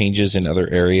other changes in other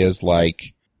areas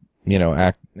like,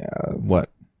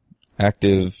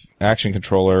 Active Action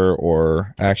Controller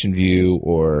or Action View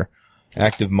or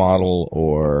Active Model,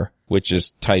 or which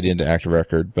is tied into Active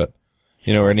Record, but,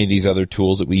 or any of these other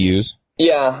tools that we use?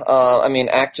 Yeah,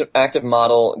 Active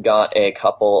Model got a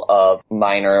couple of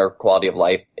minor quality of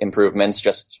life improvements,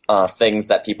 just things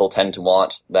that people tend to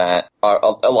want that are,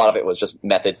 a lot of it was just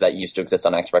methods that used to exist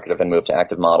on Active Record have been moved to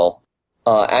Active Model.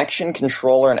 Action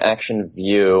Controller and Action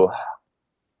View,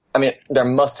 there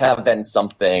must have been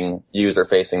something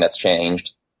user-facing that's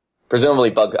changed. Presumably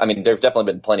there's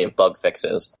definitely been plenty of bug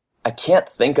fixes. I can't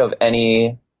think of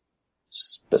any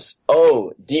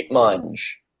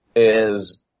DeepMunge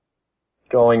is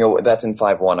going away. That's in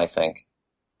 5.1, I think.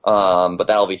 But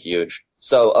that'll be huge.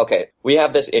 So, okay, we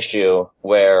have this issue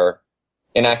where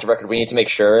in Active Record, we need to make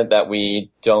sure that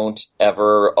we don't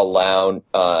ever allow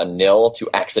nil to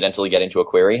accidentally get into a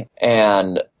query.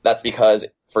 And that's because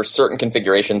for certain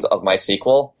configurations of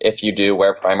MySQL, if you do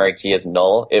where primary key is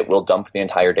null, it will dump the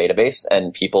entire database,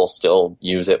 and people still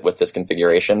use it with this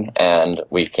configuration, and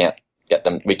we can't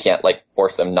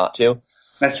force them not to.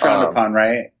 That's frowned upon,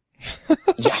 right?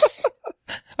 Yes.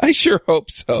 I sure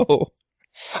hope so.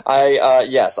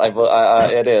 Yes,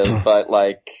 it is, but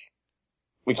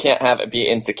we can't have it be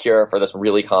insecure for this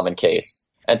really common case.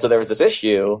 And so there was this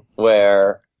issue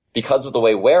where, because of the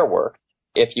way where worked,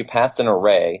 if you passed an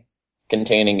array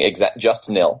containing just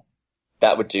nil,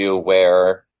 that would do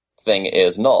where thing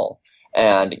is null.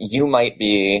 And you might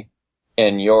be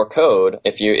in your code,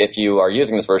 if you are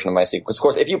using this version of MySQL, because of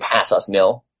course if you pass us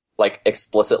nil,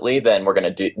 explicitly, then we're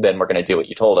gonna do what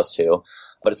you told us to.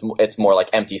 But it's more like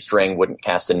empty string wouldn't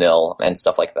cast a nil and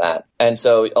stuff like that. And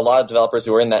so a lot of developers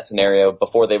who were in that scenario,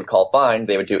 before they would call find,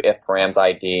 they would do if params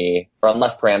ID, or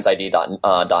unless params ID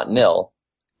dot nil.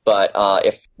 But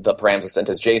if the params are sent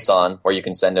as JSON, where you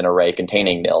can send an array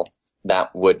containing nil,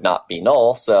 that would not be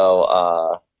null. So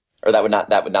or that would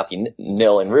not be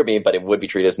nil in Ruby, but it would be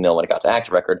treated as nil when it got to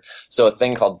Active Record. So a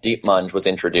thing called DeepMunge was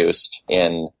introduced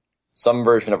in some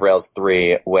version of Rails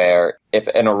 3, where if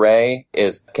an array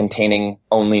is containing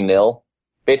only nil,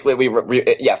 basically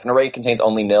if an array contains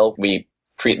only nil, we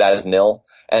treat that as nil.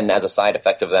 And as a side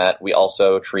effect of that, we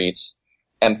also treat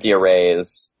empty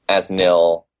arrays as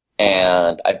nil.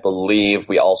 And I believe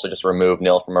we also just remove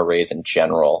nil from arrays in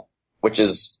general, which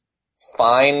is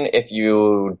fine if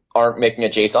you aren't making a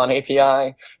JSON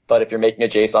API. But if you're making a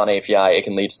JSON API, it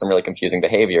can lead to some really confusing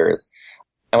behaviors.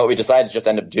 And what we decided to just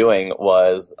end up doing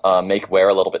was make where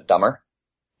a little bit dumber.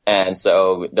 And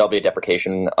so there'll be a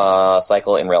deprecation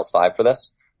cycle in Rails 5 for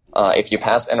this. If you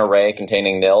pass an array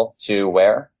containing nil to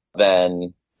where,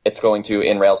 then it's going to,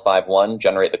 in Rails 5.1,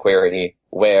 generate the query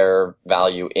where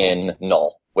value in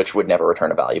null, which would never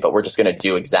return a value. But we're just going to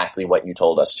do exactly what you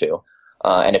told us to.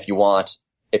 And if you want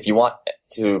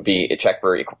to be checked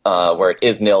for where it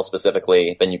is nil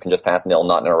specifically, then you can just pass nil,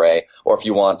 not an array. Or if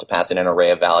you want to pass in an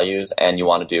array of values and you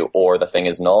want to do or the thing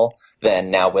is null, then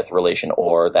now with relation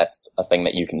or, that's a thing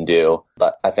that you can do.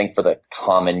 But I think for the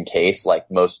common case,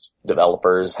 most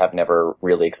developers have never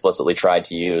really explicitly tried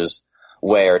to use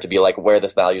where to be where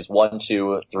this value is 1,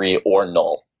 2, 3, or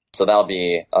null. So that'll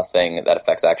be a thing that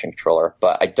affects Action Controller.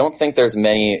 But I don't think there's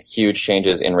many huge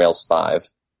changes in Rails 5.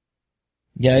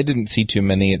 Yeah, I didn't see too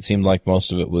many. It seemed like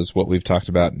most of it was what we've talked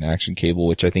about in Action Cable,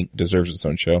 which I think deserves its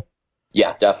own show.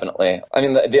 Yeah, definitely.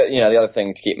 The other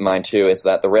thing to keep in mind too is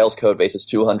that the Rails code base is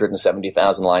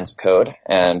 270,000 lines of code,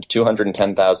 and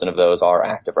 210,000 of those are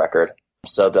Active Record.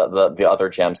 So the other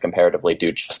gems comparatively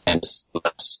do just spend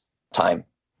less time.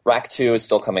 Rack 2 is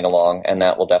still coming along, and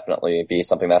that will definitely be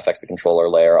something that affects the controller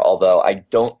layer, although I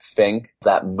don't think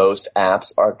that most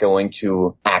apps are going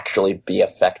to actually be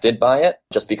affected by it,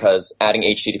 just because adding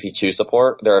HTTP2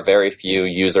 support, there are very few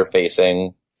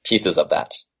user-facing pieces of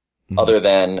that. Mm-hmm. Other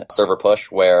than server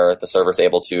push, where the server's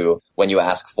able to, when you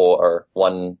ask for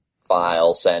one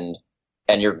file, send,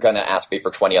 and you're going to ask me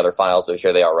for 20 other files, so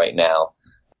here they are right now.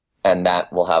 And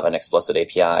that will have an explicit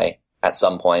API at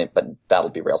some point, but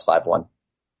that'll be Rails 5.1.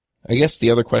 I guess the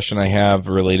other question I have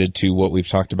related to what we've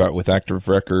talked about with Active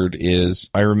Record is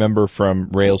I remember from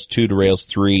Rails 2 to Rails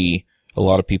 3, a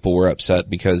lot of people were upset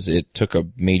because it took a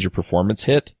major performance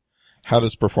hit. How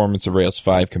does performance of Rails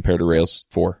 5 compare to Rails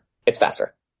 4? It's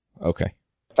faster. Okay.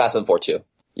 Faster than 4.2.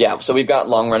 Yeah, so we've got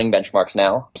long-running benchmarks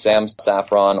now. Sam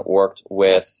Saffron worked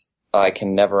with, I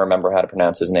can never remember how to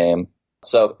pronounce his name.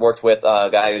 So worked with a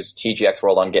guy who's TGX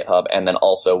World on GitHub, and then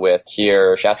also with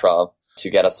Kir Shatrov to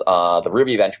get us the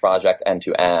Ruby Bench project and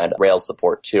to add Rails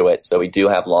support to it. So we do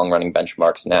have long-running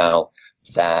benchmarks now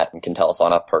that can tell us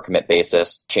on a per-commit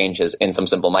basis changes in some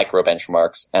simple micro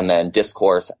benchmarks. And then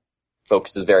Discourse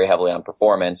focuses very heavily on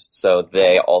performance, so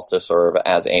they also serve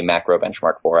as a macro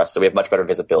benchmark for us. So we have much better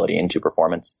visibility into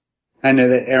performance. I know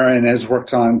that Aaron has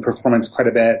worked on performance quite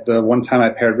a bit. The one time I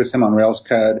paired with him on Rails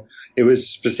code, it was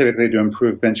specifically to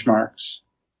improve benchmarks.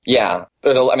 Yeah.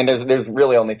 There's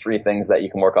really only three things that you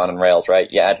can work on in Rails, right?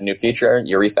 You add a new feature,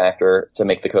 you refactor to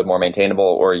make the code more maintainable,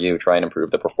 or you try and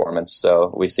improve the performance.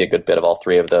 So we see a good bit of all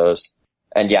three of those.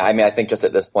 And yeah, I think just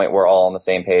at this point, we're all on the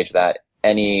same page that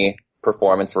any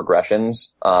performance regressions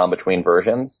between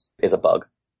versions is a bug.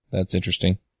 That's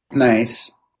interesting.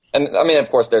 Nice. And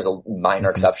of course, there's minor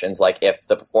exceptions, like if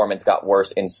the performance got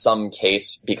worse in some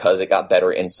case because it got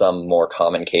better in some more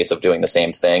common case of doing the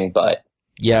same thing, but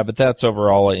yeah, but that's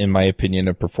overall, in my opinion,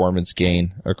 a performance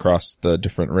gain across the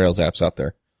different Rails apps out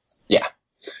there. Yeah.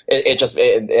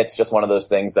 It's just one of those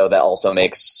things, though, that also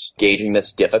makes gauging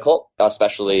this difficult,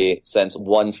 especially since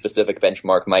one specific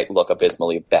benchmark might look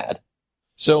abysmally bad.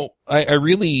 So I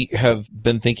really have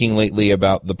been thinking lately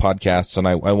about the podcasts, and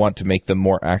I want to make them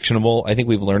more actionable. I think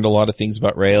we've learned a lot of things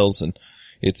about Rails, and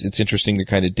it's interesting to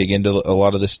kind of dig into a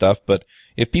lot of this stuff. But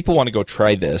if people want to go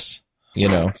try this,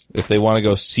 if they want to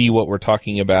go see what we're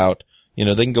talking about, they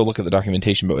can go look at the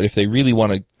documentation. But if they really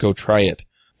want to go try it,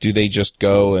 do they just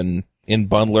go and in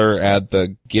Bundler add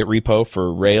the Git repo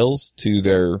for Rails to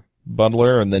their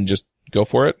Bundler and then just go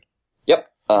for it? Yep,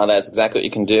 that's exactly what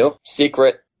you can do.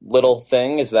 Secret little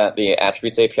thing is that the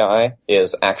Attributes API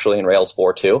is actually in Rails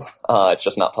 4.2. It's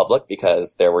just not public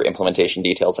because there were implementation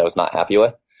details I was not happy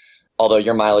with. Although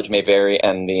your mileage may vary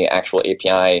and the actual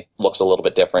API looks a little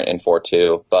bit different in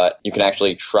 4.2, but you can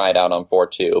actually try it out on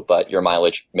 4.2, but your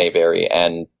mileage may vary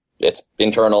and it's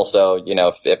internal. So,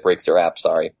 if it breaks your app,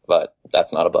 sorry, but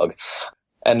that's not a bug.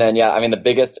 And then, the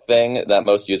biggest thing that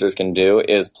most users can do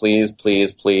is please,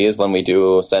 when we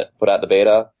do put out the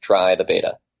beta, try the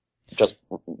beta. Just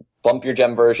bump your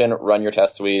gem version, run your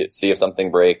test suite, see if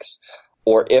something breaks.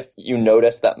 Or if you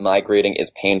notice that migrating is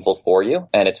painful for you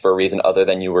and it's for a reason other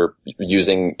than you were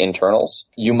using internals,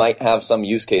 you might have some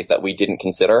use case that we didn't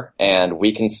consider, and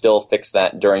we can still fix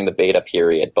that during the beta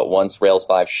period. But once Rails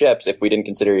 5 ships, if we didn't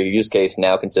consider your use case,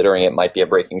 now considering it might be a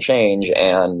breaking change,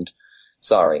 and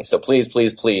sorry. So please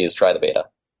try the beta.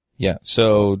 Yeah,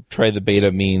 so try the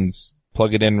beta means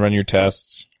plug it in, run your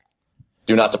tests.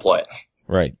 Do not deploy it.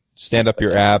 Right. Stand up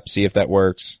your app, see if that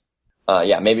works.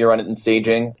 Maybe run it in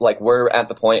staging. Like, we're at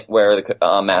the point where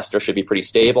the master should be pretty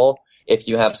stable. If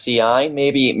you have CI,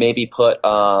 maybe put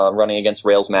running against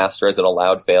Rails master as an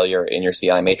allowed failure in your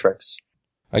CI matrix.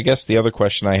 I guess the other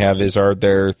question I have is, are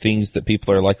there things that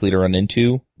people are likely to run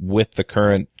into with the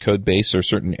current code base, or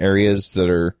certain areas that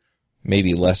are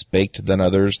maybe less baked than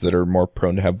others that are more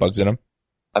prone to have bugs in them?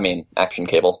 Action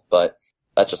cable, but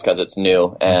that's just because it's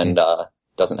new and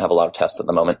doesn't have a lot of tests at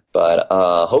the moment. But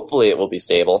hopefully it will be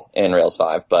stable in Rails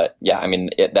 5. But yeah,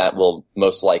 that will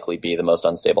most likely be the most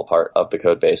unstable part of the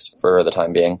code base for the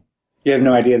time being. You have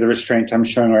no idea the restraint I'm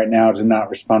showing right now to not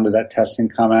respond to that testing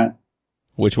comment.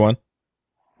 Which one?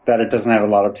 That it doesn't have a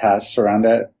lot of tests around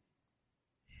it.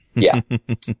 Yeah.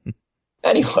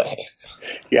 Anyway.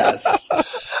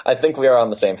 Yes. I think we are on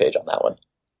the same page on that one.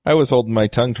 I was holding my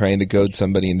tongue trying to goad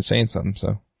somebody into saying something,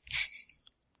 so.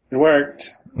 It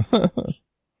worked.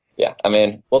 Yeah,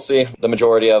 we'll see. The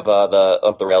majority of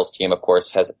the Rails team, of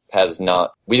course, has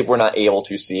not. We were not able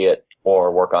to see it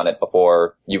or work on it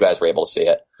before you guys were able to see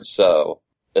it. So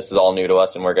this is all new to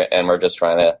us, and we're just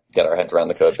trying to get our heads around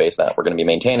the code base that we're going to be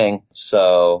maintaining.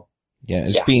 So yeah,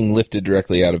 it's being lifted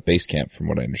directly out of Basecamp, from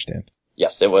what I understand.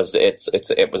 Yes, it was.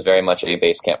 It was very much a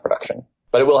Basecamp production,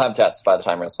 but it will have tests by the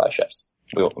time Rails 5 ships.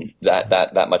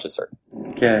 That much is certain.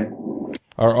 Okay.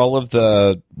 Are all of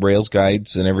the Rails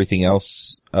guides and everything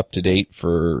else up to date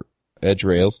for Edge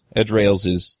Rails? Edge Rails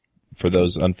is, for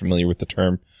those unfamiliar with the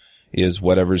term, is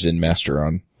whatever's in master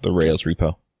on the Rails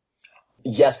repo.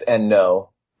 Yes and no.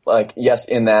 Yes,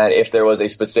 in that if there was a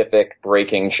specific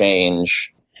breaking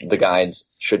change, the guides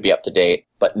should be up to date.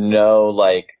 But no,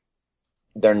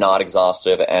 they're not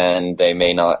exhaustive, and they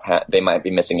might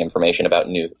be missing information about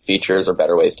new features or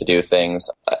better ways to do things.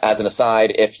 As an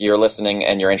aside, if you're listening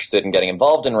and you're interested in getting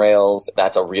involved in Rails,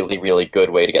 that's a really, really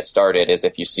good way to get started, is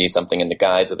if you see something in the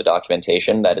guides or the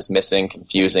documentation that is missing,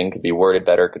 confusing, could be worded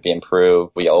better, could be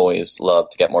improved. We always love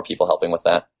to get more people helping with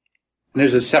that. And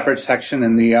there's a separate section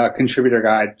in the contributor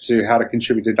guide to how to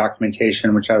contribute to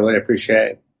documentation, which I really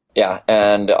appreciate. Yeah,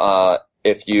 and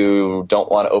if you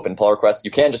don't want to open pull requests, you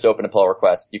can just open a pull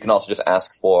request. You can also just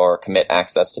ask for commit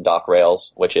access to doc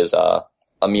Rails, which is a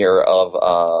mirror of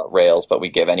Rails, but we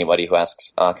give anybody who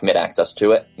asks commit access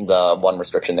to it. The one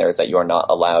restriction there is that you are not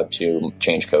allowed to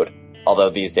change code.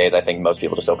 Although these days, I think most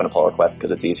people just open a pull request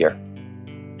because it's easier.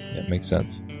 That makes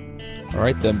sense. All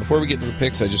right, then, before we get to the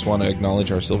picks, I just want to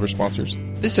acknowledge our silver sponsors.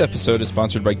 This episode is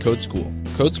sponsored by Code School.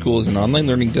 Code School is an online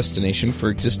learning destination for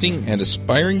existing and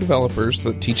aspiring developers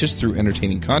that teaches through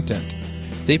entertaining content.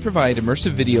 They provide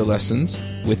immersive video lessons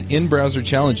with in-browser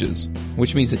challenges,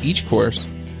 which means that each course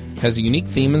has a unique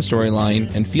theme and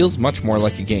storyline and feels much more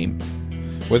like a game.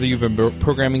 Whether you've been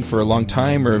programming for a long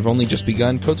time or have only just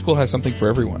begun, Code School has something for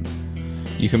everyone.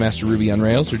 You can master Ruby on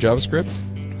Rails or JavaScript,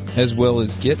 as well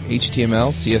as Git,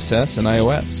 HTML, CSS, and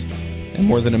iOS. And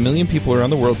more than 1 million people around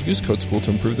the world use Code School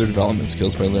to improve their development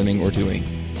skills by learning or doing.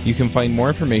 You can find more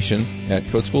information at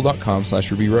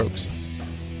codeschool.com/RubyRogues.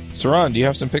 Saran, do you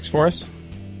have some picks for us?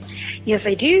 Yes,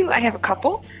 I do. I have a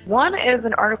couple. One is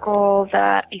an article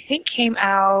that I think came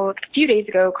out a few days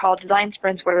ago called Design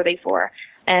Sprints, What Are They For?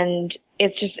 And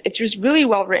it's just really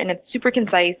well written. It's super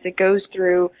concise. It goes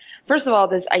through, first of all,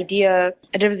 this idea,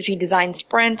 a difference between design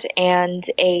sprint and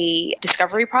a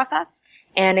discovery process.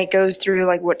 And it goes through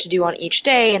like what to do on each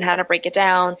day and how to break it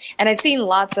down. And I've seen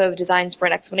lots of design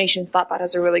sprint explanations. Thoughtbot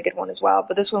has a really good one as well.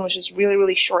 But this one was just really,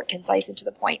 really short, concise, and to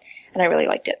the point. And I really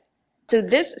liked it. So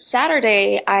this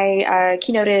Saturday, I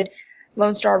keynoted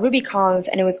Lone Star RubyConf,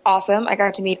 and it was awesome. I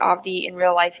got to meet Avdi in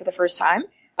real life for the first time.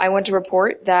 I went to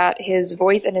report that his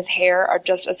voice and his hair are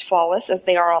just as flawless as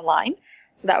they are online.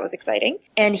 So that was exciting.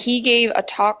 And he gave a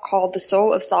talk called The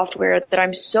Soul of Software that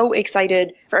I'm so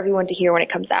excited for everyone to hear when it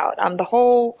comes out. The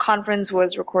whole conference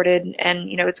was recorded, and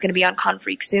it's going to be on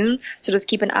Confreak soon. So just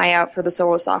keep an eye out for The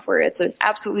Soul of Software. It's an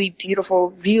absolutely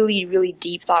beautiful, really, really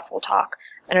deep, thoughtful talk.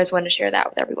 And I just wanted to share that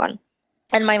with everyone.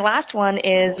 And my last one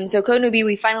is, so Code Newbie,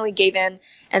 we finally gave in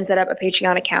and set up a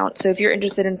Patreon account. So if you're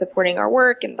interested in supporting our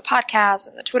work and the podcast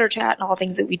and the Twitter chat and all the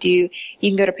things that we do, you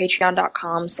can go to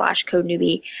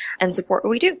patreon.com/CodeNewbie and support what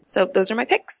we do. So those are my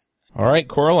picks. All right,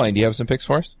 Coraline, do you have some picks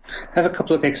for us? I have a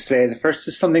couple of picks today. The first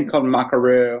is something called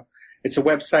Makaru. It's a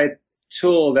website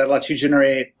tool that lets you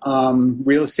generate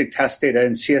realistic test data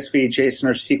in CSV, JSON,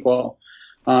 or SQL.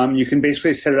 You can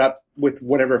basically set it up with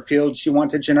whatever fields you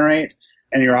want to generate.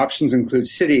 And your options include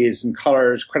cities and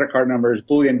colors, credit card numbers,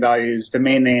 Boolean values,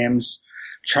 domain names,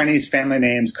 Chinese family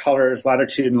names, colors,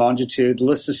 latitude and longitude. The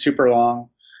list is super long.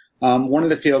 One of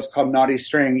the fields called naughty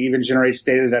string even generates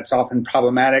data that's often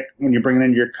problematic when you bring it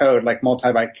into your code, like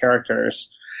multi-byte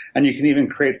characters. And you can even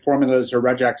create formulas or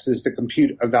regexes to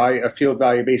compute a field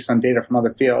value based on data from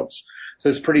other fields. So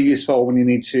it's pretty useful when you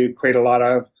need to create a lot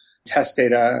of test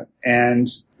data and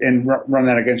run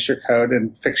that against your code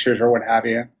and fixtures or what have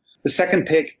you. The second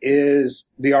pick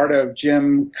is The Art of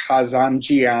Jim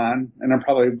Kazanjian, and I'm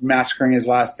probably massacring his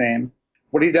last name.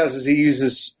 What he does is he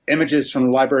uses images from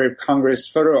the Library of Congress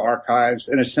photo archives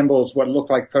and assembles what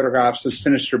look like photographs of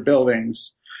sinister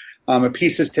buildings. A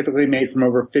piece is typically made from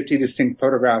over 50 distinct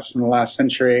photographs from the last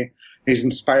century. He's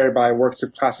inspired by works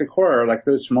of classic horror, like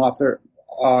those from author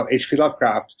H.P.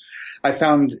 Lovecraft. I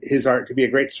found his art to be a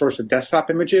great source of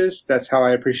desktop images. That's how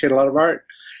I appreciate a lot of art.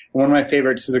 One of my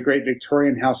favorites is a great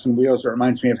Victorian house on wheels that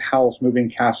reminds me of Howl's Moving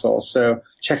Castle. So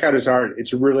check out his art.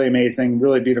 It's really amazing,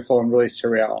 really beautiful, and really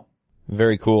surreal.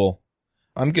 Very cool.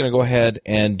 I'm going to go ahead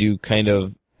and do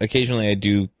occasionally I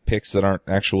do picks that aren't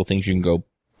actual things you can go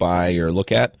buy or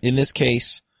look at. In this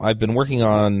case, I've been working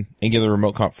on Angular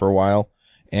Remote Comp for a while,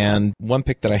 and one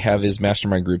pick that I have is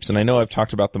mastermind groups. And I know I've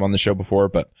talked about them on the show before,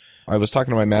 but I was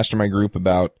talking to my mastermind group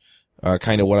about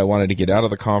kind of what I wanted to get out of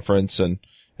the conference and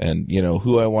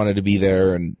who I wanted to be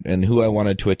there and who I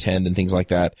wanted to attend and things like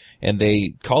that. And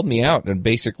they called me out and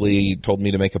basically told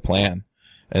me to make a plan.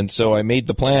 And so I made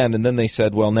the plan, and then they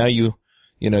said, well, now you've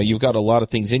got a lot of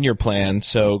things in your plan,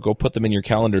 so go put them in your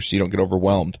calendar so you don't get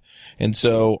overwhelmed. And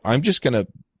so I'm just going to,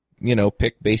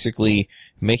 pick basically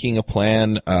making a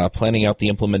plan, planning out the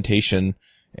implementation,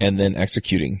 and then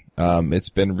executing. It's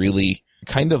been really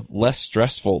kind of less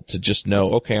stressful to just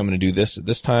know, okay, I'm going to do this at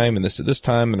this time and this at this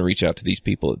time. I'm going to reach out to these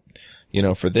people,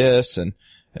 for this and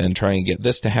try and get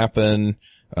this to happen.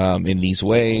 in these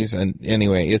ways. And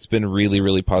anyway, it's been a really,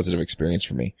 really positive experience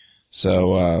for me.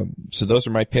 So those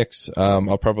are my picks.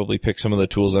 I'll probably pick some of the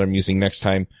tools that I'm using next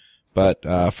time. But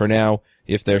for now,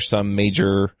 if there's some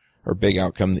major or big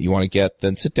outcome that you want to get,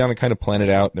 then sit down and kind of plan it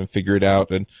out and figure it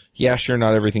out. And yeah, sure,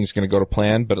 not everything's going to go to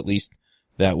plan, but at least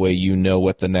that way you know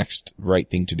what the next right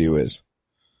thing to do is.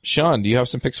 Sean, do you have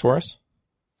some picks for us?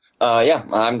 Yeah,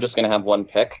 I'm just going to have one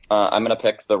pick. I'm going to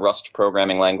pick the Rust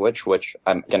programming language, which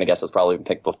I'm going to guess has probably been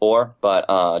picked before, but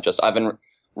I've been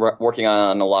working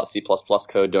on a lot of C++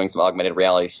 code, doing some augmented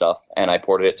reality stuff, and I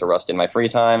ported it to Rust in my free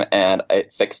time, and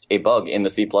it fixed a bug in the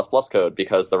C++ code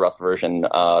because the Rust version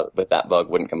with that bug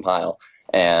wouldn't compile.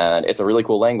 And it's a really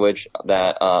cool language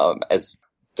that, as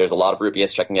there's a lot of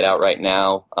Rubyists checking it out right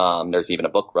now. There's even a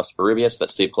book, Rust for Rubyists,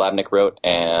 that Steve Klabnik wrote,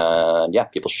 and yeah,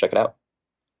 people should check it out.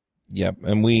 Yep,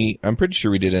 and I'm pretty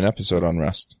sure we did an episode on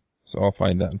Rust, so I'll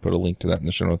find that and put a link to that in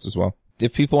the show notes as well.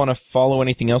 If people want to follow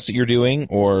anything else that you're doing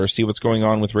or see what's going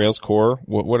on with Rails Core,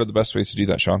 what are the best ways to do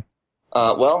that, Sean?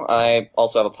 Well, I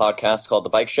also have a podcast called The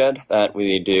Bike Shed that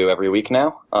we do every week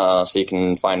now, so you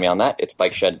can find me on that. It's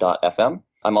bikeshed.fm.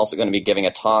 I'm also going to be giving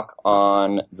a talk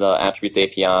on the Attributes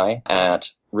API at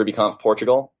RubyConf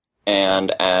Portugal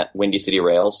and at Windy City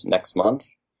Rails next month.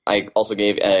 I also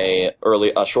gave a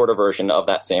shorter version of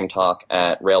that same talk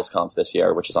at RailsConf this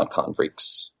year, which is on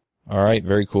Confreaks. All right,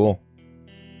 very cool.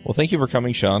 Well, thank you for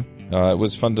coming, Sean. It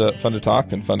was fun to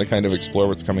talk and fun to kind of explore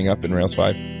what's coming up in Rails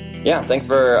 5. Yeah, thanks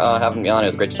for having me on. It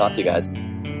was great to talk to you guys.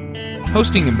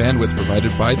 Hosting and bandwidth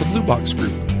provided by the Blue Box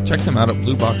Group. Check them out at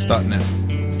bluebox.net.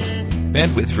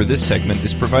 Bandwidth for this segment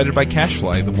is provided by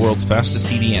CacheFly, the world's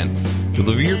fastest CDN.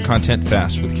 Deliver your content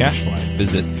fast with CacheFly.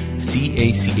 Visit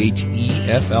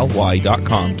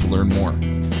CACHEFLY.com to learn more.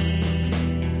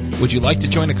 Would you like to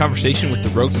join a conversation with the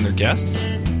Rogues and their guests?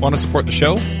 Want to support the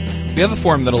show? We have a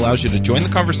forum that allows you to join the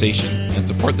conversation and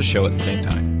support the show at the same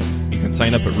time. You can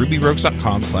sign up at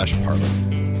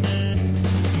rubyrogues.com/parlor.